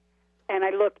 and I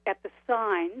look at the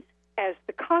signs as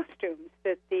the costumes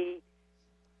that the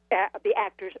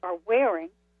actors are wearing,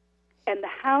 and the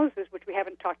houses, which we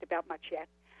haven't talked about much yet,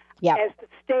 as the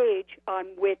stage on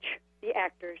which the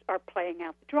actors are playing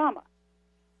out the drama.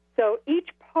 So each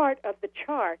part of the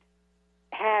chart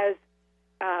has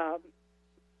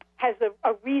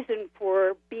a reason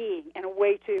for being and a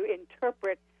way to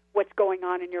interpret what's going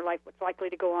on in your life, what's likely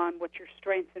to go on, what your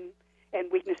strengths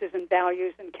and weaknesses and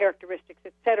values and characteristics,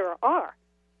 etc. are.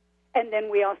 And then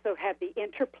we also have the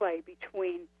interplay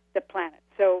between the planets.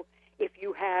 So if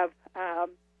you have,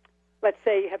 let's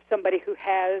say you have somebody who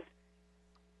has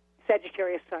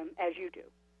Sagittarius sun, as you do,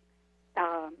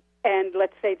 and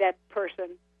let's say that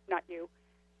person, not you,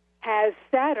 has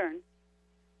Saturn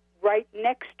right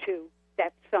next to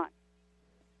that sun.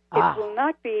 It will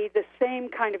not be the same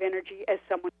kind of energy as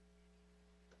someone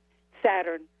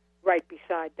Saturn right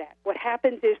beside that. What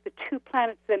happens is the two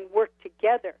planets then work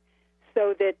together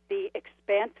so that the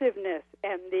expansiveness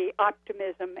and the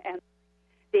optimism and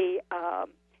the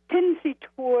tendency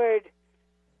toward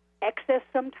excess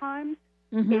sometimes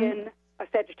in a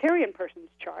Sagittarian person's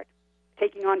chart,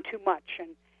 taking on too much and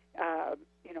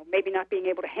maybe not being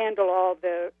able to handle all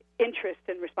the interests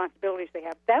and responsibilities they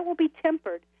have, that will be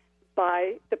tempered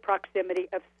by the proximity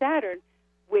of Saturn,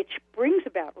 which brings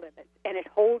about limits, and it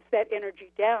holds that energy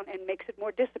down and makes it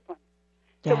more disciplined.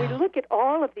 So we look at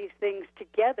all of these things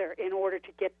together in order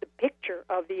to get the picture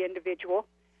of the individual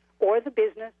or the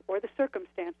business or the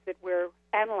circumstance that we're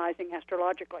analyzing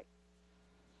astrologically.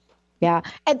 Yeah.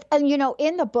 And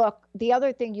in the book, the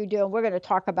other thing you do, and we're going to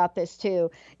talk about this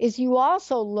too, is you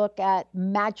also look at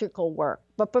magical work.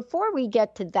 But before we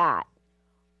get to that,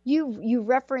 you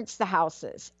reference the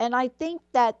houses. And I think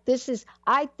that the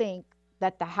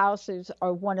houses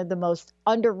are one of the most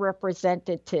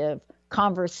underrepresentative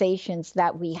conversations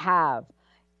that we have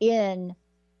in,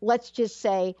 let's just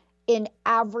say, in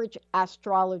average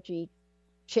astrology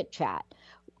chit chat.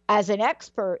 As an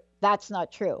expert, that's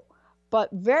not true. But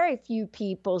very few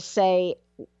people say,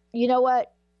 you know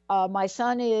what, my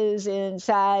son is in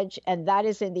Sag, and that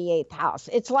is in the 8th house.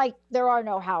 It's like there are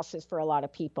no houses for a lot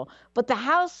of people. But the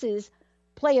houses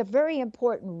play a very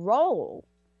important role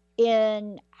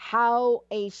in how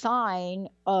a sign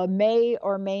may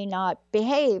or may not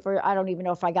behave, or I don't even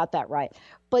know if I got that right.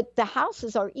 But the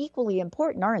houses are equally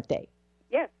important, aren't they?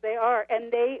 Yes, they are. And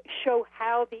they show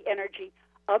how the energy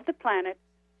of the planet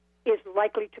is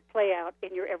likely to play out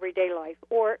in your everyday life,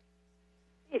 or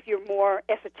if you're more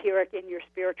esoteric in your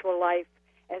spiritual life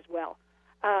as well.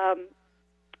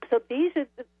 So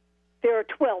there are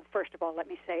 12, first of all, let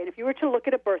me say. And if you were to look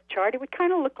at a birth chart, it would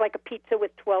kind of look like a pizza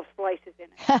with 12 slices in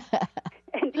it.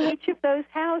 And each of those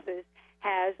houses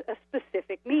has a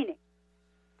specific meaning.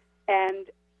 And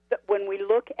when we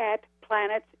look at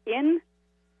planets in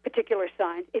particular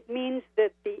signs, it means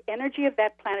that the energy of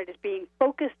that planet is being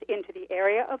focused into the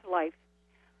area of life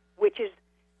which is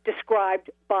described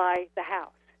by the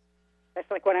house. That's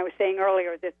like when I was saying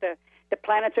earlier that the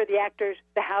planets are the actors,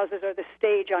 the houses are the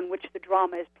stage on which the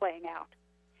drama is playing out.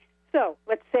 So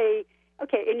let's say,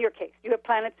 okay, in your case, you have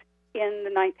planets in the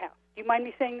 9th house. Do you mind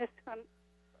me saying this?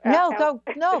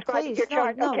 No, please. Your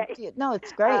chart? Okay. No,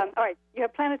 it's great. All right, you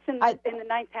have planets in the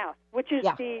 9th house, which is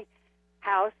the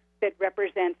house that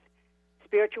represents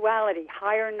spirituality,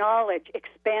 higher knowledge,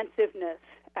 expansiveness,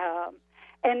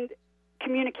 and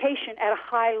communication at a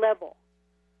high level.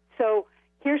 So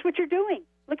here's what you're doing.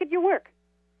 Look at your work.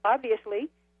 Obviously,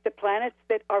 the planets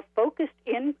that are focused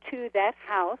into that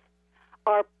house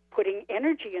are putting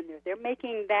energy in there. They're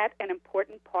making that an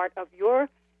important part of your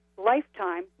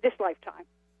lifetime, this lifetime.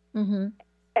 Mm-hmm.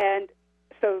 And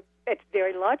so it's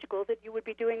very logical that you would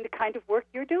be doing the kind of work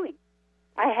you're doing.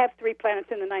 I have 3 planets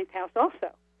in the 9th house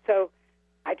also. So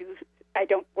I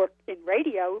don't work in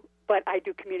radio, but I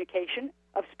do communication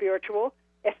of spiritual,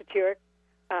 esoteric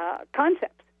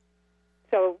concepts.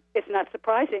 So it's not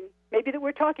surprising maybe that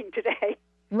we're talking today.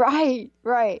 Right.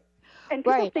 And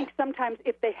people think sometimes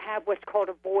if they have what's called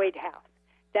a void house,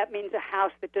 that means a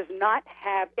house that does not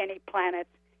have any planets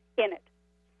in it.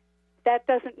 That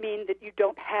doesn't mean that you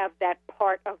don't have that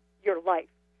part of your life.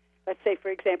 Let's say, for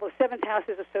example, the 7th house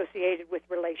is associated with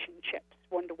relationships,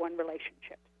 one-to-one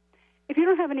relationships. If you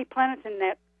don't have any planets in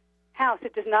that house,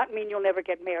 it does not mean you'll never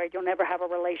get married, you'll never have a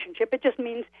relationship. It just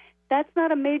means that's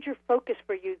not a major focus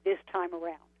for you this time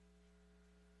around.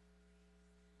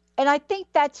 And I think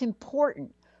that's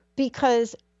important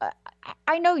because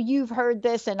I know you've heard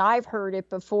this and I've heard it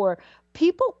before.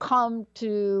 People come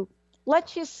to,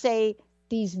 let's just say,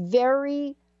 these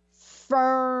very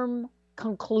firm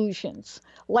conclusions,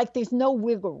 like there's no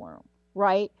wiggle room,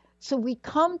 right? So we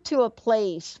come to a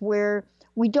place where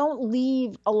We don't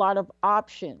leave a lot of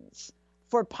options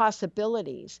for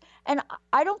possibilities. And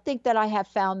I don't think that I have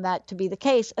found that to be the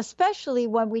case, especially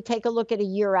when we take a look at a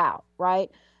year out, right?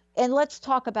 And let's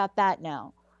talk about that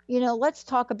now. Let's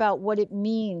talk about what it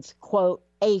means, quote,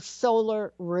 a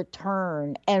solar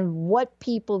return, and what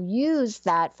people use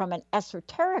that from an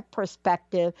esoteric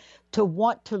perspective to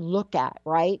want to look at,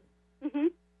 right? Mm-hmm.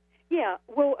 Yeah,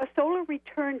 well, a solar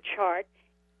return chart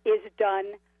is done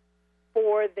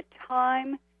for the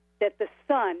time that the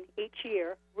sun each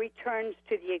year returns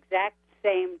to the exact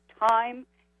same time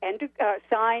and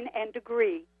sign and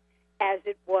degree as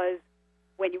it was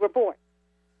when you were born.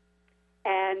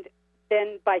 And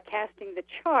then by casting the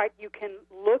chart, you can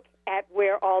look at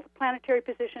where all the planetary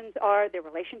positions are, their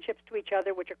relationships to each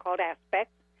other, which are called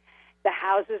aspects, the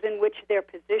houses in which they're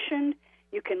positioned.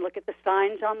 You can look at the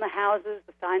signs on the houses,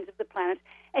 the signs of the planets,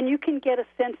 and you can get a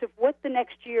sense of what the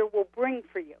next year will bring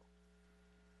for you.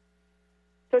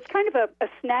 So it's kind of a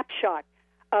snapshot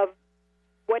of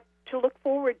what to look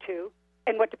forward to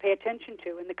and what to pay attention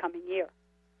to in the coming year.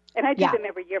 And I do them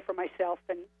every year for myself,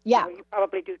 and you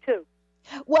probably do too.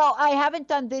 Well, I haven't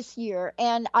done this year,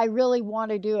 and I really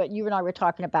want to do it. You and I were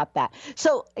talking about that.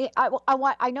 So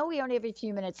I know we only have a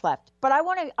few minutes left, but I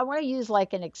want to use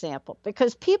like an example,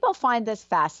 because people find this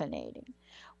fascinating.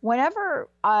 Whenever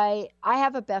I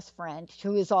have a best friend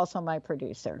who is also my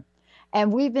producer,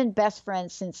 and we've been best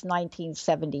friends since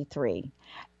 1973,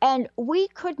 and we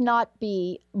could not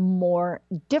be more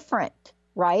different,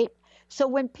 right? So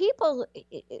when people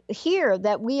hear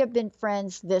that we have been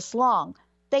friends this long,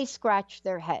 they scratch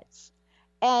their heads.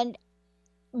 And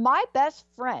my best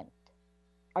friend,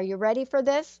 are you ready for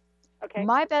this? Okay.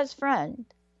 My best friend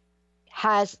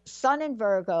has Sun in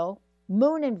Virgo,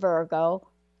 Moon in Virgo,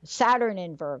 Saturn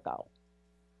in Virgo,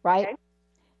 right? Okay.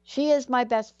 She is my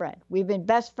best friend. We've been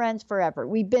best friends forever.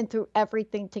 We've been through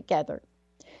everything together.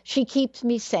 She keeps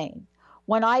me sane.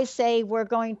 When I say we're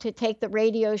going to take the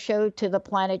radio show to the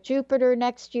planet Jupiter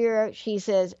next year, she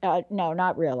says, no,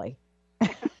 not really.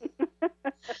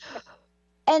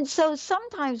 And so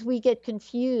sometimes we get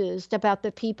confused about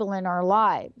the people in our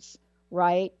lives,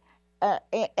 right?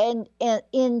 And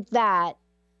in that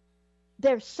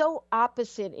they're so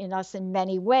opposite in us in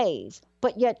many ways,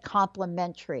 but yet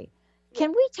complementary.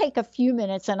 Can we take a few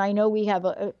minutes, and I know we have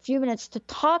a few minutes, to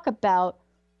talk about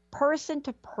person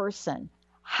to person,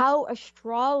 how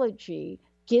astrology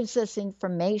gives us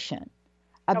information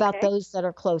about those that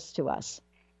are close to us?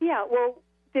 Yeah, well,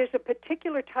 there's a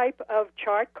particular type of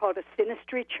chart called a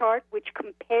synastry chart, which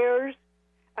compares,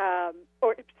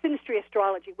 or synastry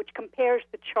astrology, which compares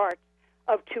the charts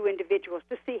of two individuals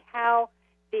to see how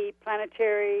the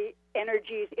planetary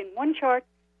energies in one chart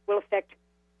will affect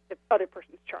the other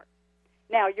person's chart.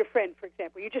 Now, your friend, for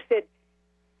example, you just said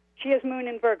she has Moon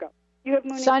in Virgo. You have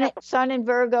Moon in Capricorn. Sun in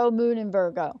Virgo, Moon in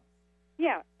Virgo.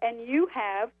 Yeah, and you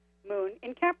have Moon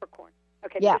in Capricorn.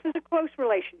 Okay, yeah. This is a close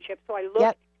relationship, so I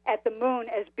look at the Moon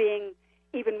as being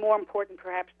even more important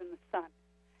perhaps than the Sun.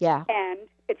 Yeah. And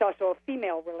it's also a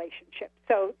female relationship,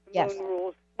 so the Moon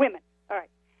rules women. All right.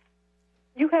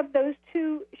 You have those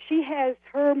two. She has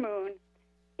her Moon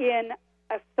in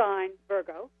a sign,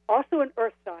 Virgo, also an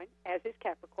Earth sign, as is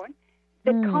Capricorn,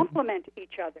 that complement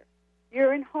each other.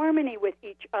 You're in harmony with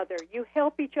each other. You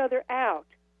help each other out.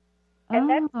 And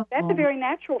that's a very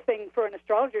natural thing for an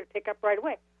astrologer to pick up right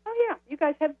away. Oh, yeah, you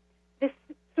guys have this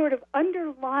sort of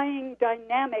underlying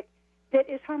dynamic that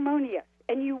is harmonious,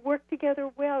 and you work together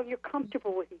well. You're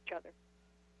comfortable with each other.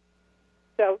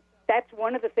 So that's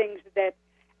one of the things that,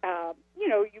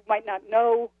 you might not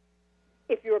know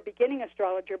if you're a beginning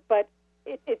astrologer, but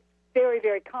it's very,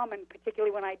 very common,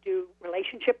 particularly when I do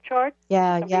relationship charts.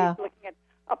 Somebody's looking at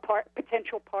a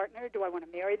potential partner. Do I want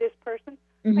to marry this person?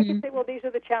 Mm-hmm. I can say, well, these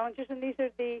are the challenges, and these are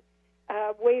the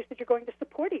ways that you're going to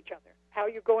support each other, how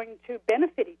you're going to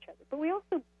benefit each other. But we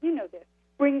also,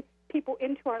 bring people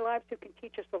into our lives who can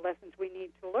teach us the lessons we need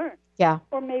to learn. Yeah.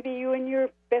 Or maybe you and your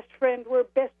best friend were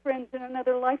best friends in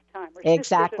another lifetime, or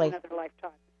sisters in another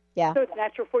lifetime. Yeah. So it's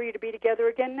natural for you to be together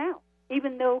again now,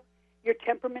 even though your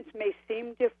temperaments may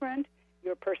seem different,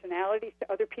 your personalities to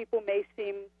other people may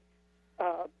seem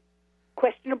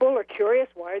questionable or curious.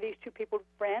 Why are these two people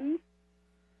friends?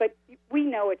 But we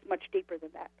know it's much deeper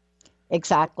than that.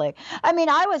 Exactly. I mean,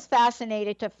 I was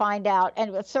fascinated to find out,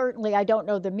 and certainly I don't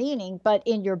know the meaning, but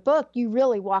in your book, you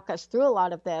really walk us through a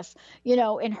lot of this.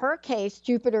 In her case,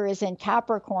 Jupiter is in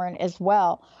Capricorn as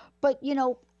well. But,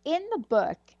 in the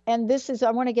book, and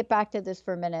I want to get back to this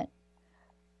for a minute.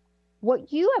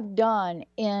 What you have done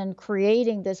in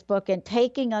creating this book and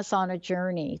taking us on a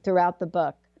journey throughout the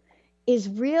book is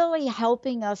really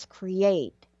helping us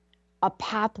create a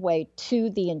pathway to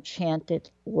the enchanted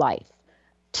life,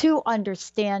 to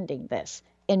understanding this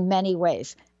in many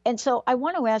ways. And so I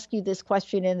want to ask you this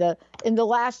question in the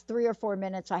last 3 or 4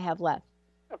 minutes I have left.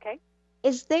 Okay.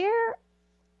 Is there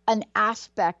an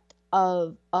aspect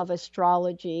of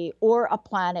astrology or a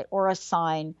planet or a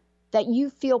sign that you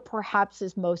feel perhaps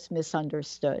is most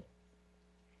misunderstood?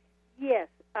 Yes,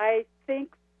 I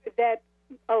think that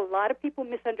a lot of people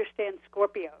misunderstand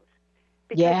Scorpios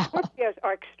because Scorpios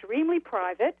are extremely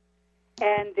private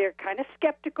and they're kind of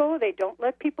skeptical. They don't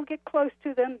let people get close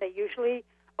to them. They usually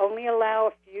only allow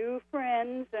a few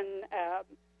friends, and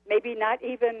maybe not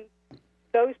even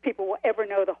those people will ever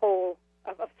know the whole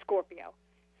of Scorpio.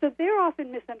 So they're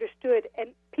often misunderstood, and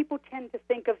people tend to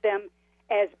think of them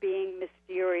as being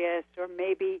mysterious or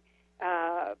maybe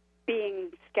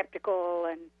being skeptical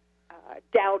and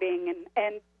doubting,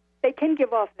 and they can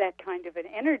give off that kind of an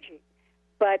energy.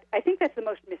 But I think that's the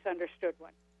most misunderstood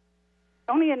one.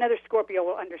 Only another Scorpio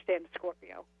will understand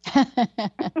Scorpio.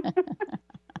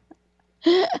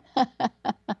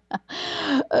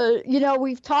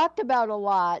 We've talked about a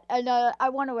lot, and I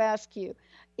want to ask you,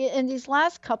 in these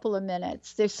last couple of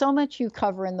minutes, there's so much you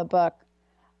cover in the book.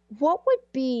 What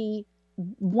would be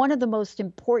one of the most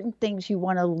important things you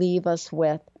want to leave us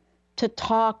with to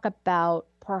talk about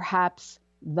perhaps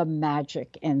the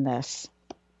magic in this?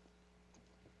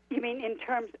 You mean in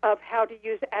terms of how to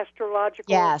use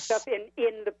astrological stuff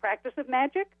in the practice of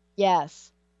magic?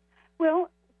 Yes. Well,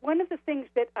 one of the things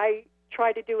that I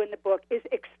try to do in the book is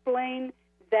explain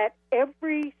that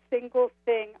every single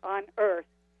thing on Earth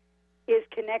is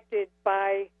connected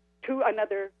to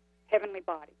another heavenly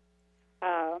body.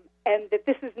 And that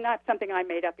this is not something I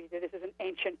made up either. This is an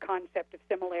ancient concept of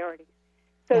similarities.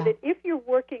 So that if you're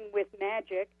working with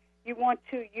magic, you want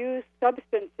to use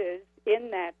substances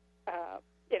in that,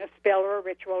 in a spell or a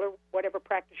ritual or whatever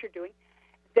practice you're doing,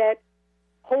 that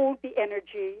hold the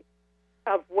energy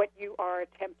of what you are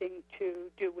attempting to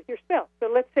do with your spell. So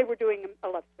let's say we're doing a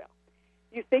love spell.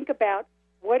 You think about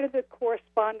what are the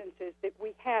correspondences that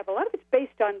we have. A lot of it's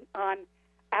based on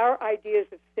our ideas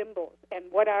of symbols and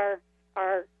what our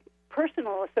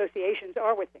personal associations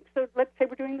are with things. So let's say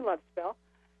we're doing the love spell.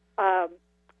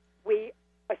 We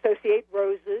associate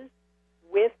roses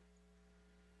with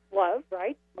love,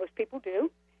 right? Most people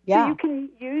do. Yeah. So you can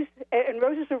use, and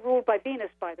roses are ruled by Venus,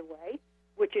 by the way,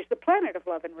 which is the planet of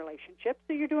love and relationships.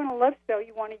 So you're doing a love spell,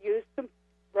 you want to use some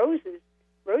rose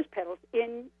petals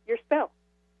in your spell.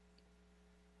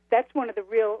 That's one of the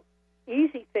real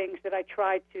easy things that I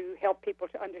try to help people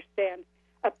to understand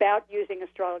about using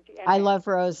astrology. I love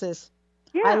roses.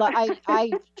 Yeah.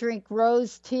 I drink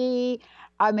rose tea.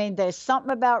 I mean, there's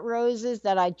something about roses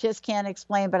that I just can't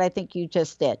explain, but I think you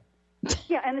just did.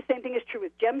 Yeah, and the same thing is true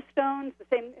with gemstones. The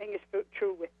same thing is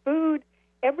true with food.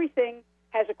 Everything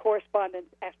has a correspondence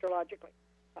astrologically.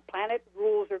 A planet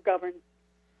rules or governs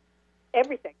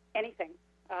everything, anything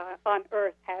on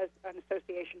Earth has an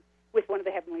association with one of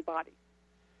the heavenly bodies.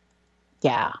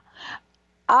 Yeah.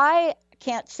 I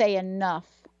can't say enough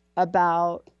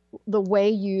about the way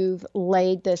you've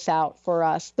laid this out for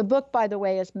us. The book, by the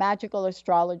way, is Magical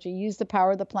Astrology, Use the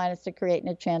Power of the Planets to Create an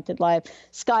Enchanted Life.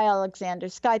 Sky Alexander.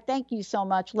 Sky, thank you so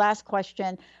much. Last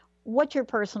question. What's your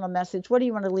personal message? What do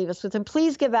you want to leave us with? And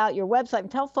please give out your website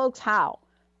and tell folks how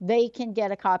they can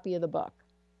get a copy of the book.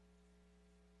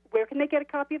 Where can they get a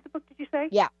copy of the book, did you say?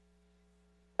 Yeah.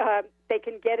 They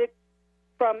can get it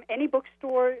from any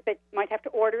bookstore. They might have to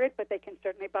order it, but they can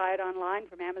certainly buy it online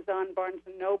from Amazon, Barnes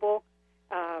 & Noble.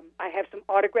 I have some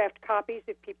autographed copies.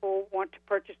 If people want to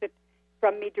purchase it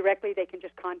from me directly, they can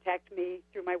just contact me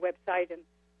through my website, and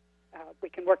we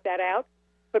can work that out.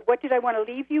 But what did I want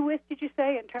to leave you with, did you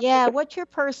say? In terms of what's your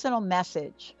personal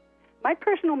message? My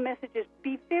personal message is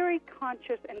be very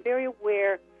conscious and very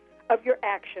aware of your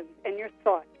actions and your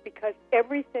thoughts, because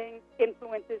everything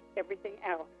influences everything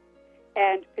else.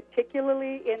 And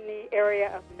particularly in the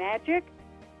area of magic,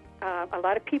 a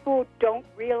lot of people don't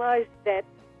realize that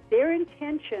their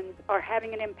intentions are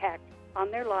having an impact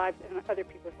on their lives and on other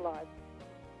people's lives.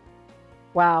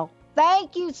 Wow.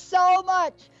 Thank you so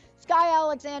much, Sky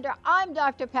Alexander. I'm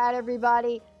Dr. Pat,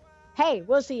 everybody. Hey,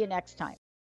 we'll see you next time.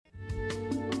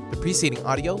 The preceding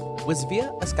audio was via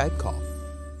a Skype call.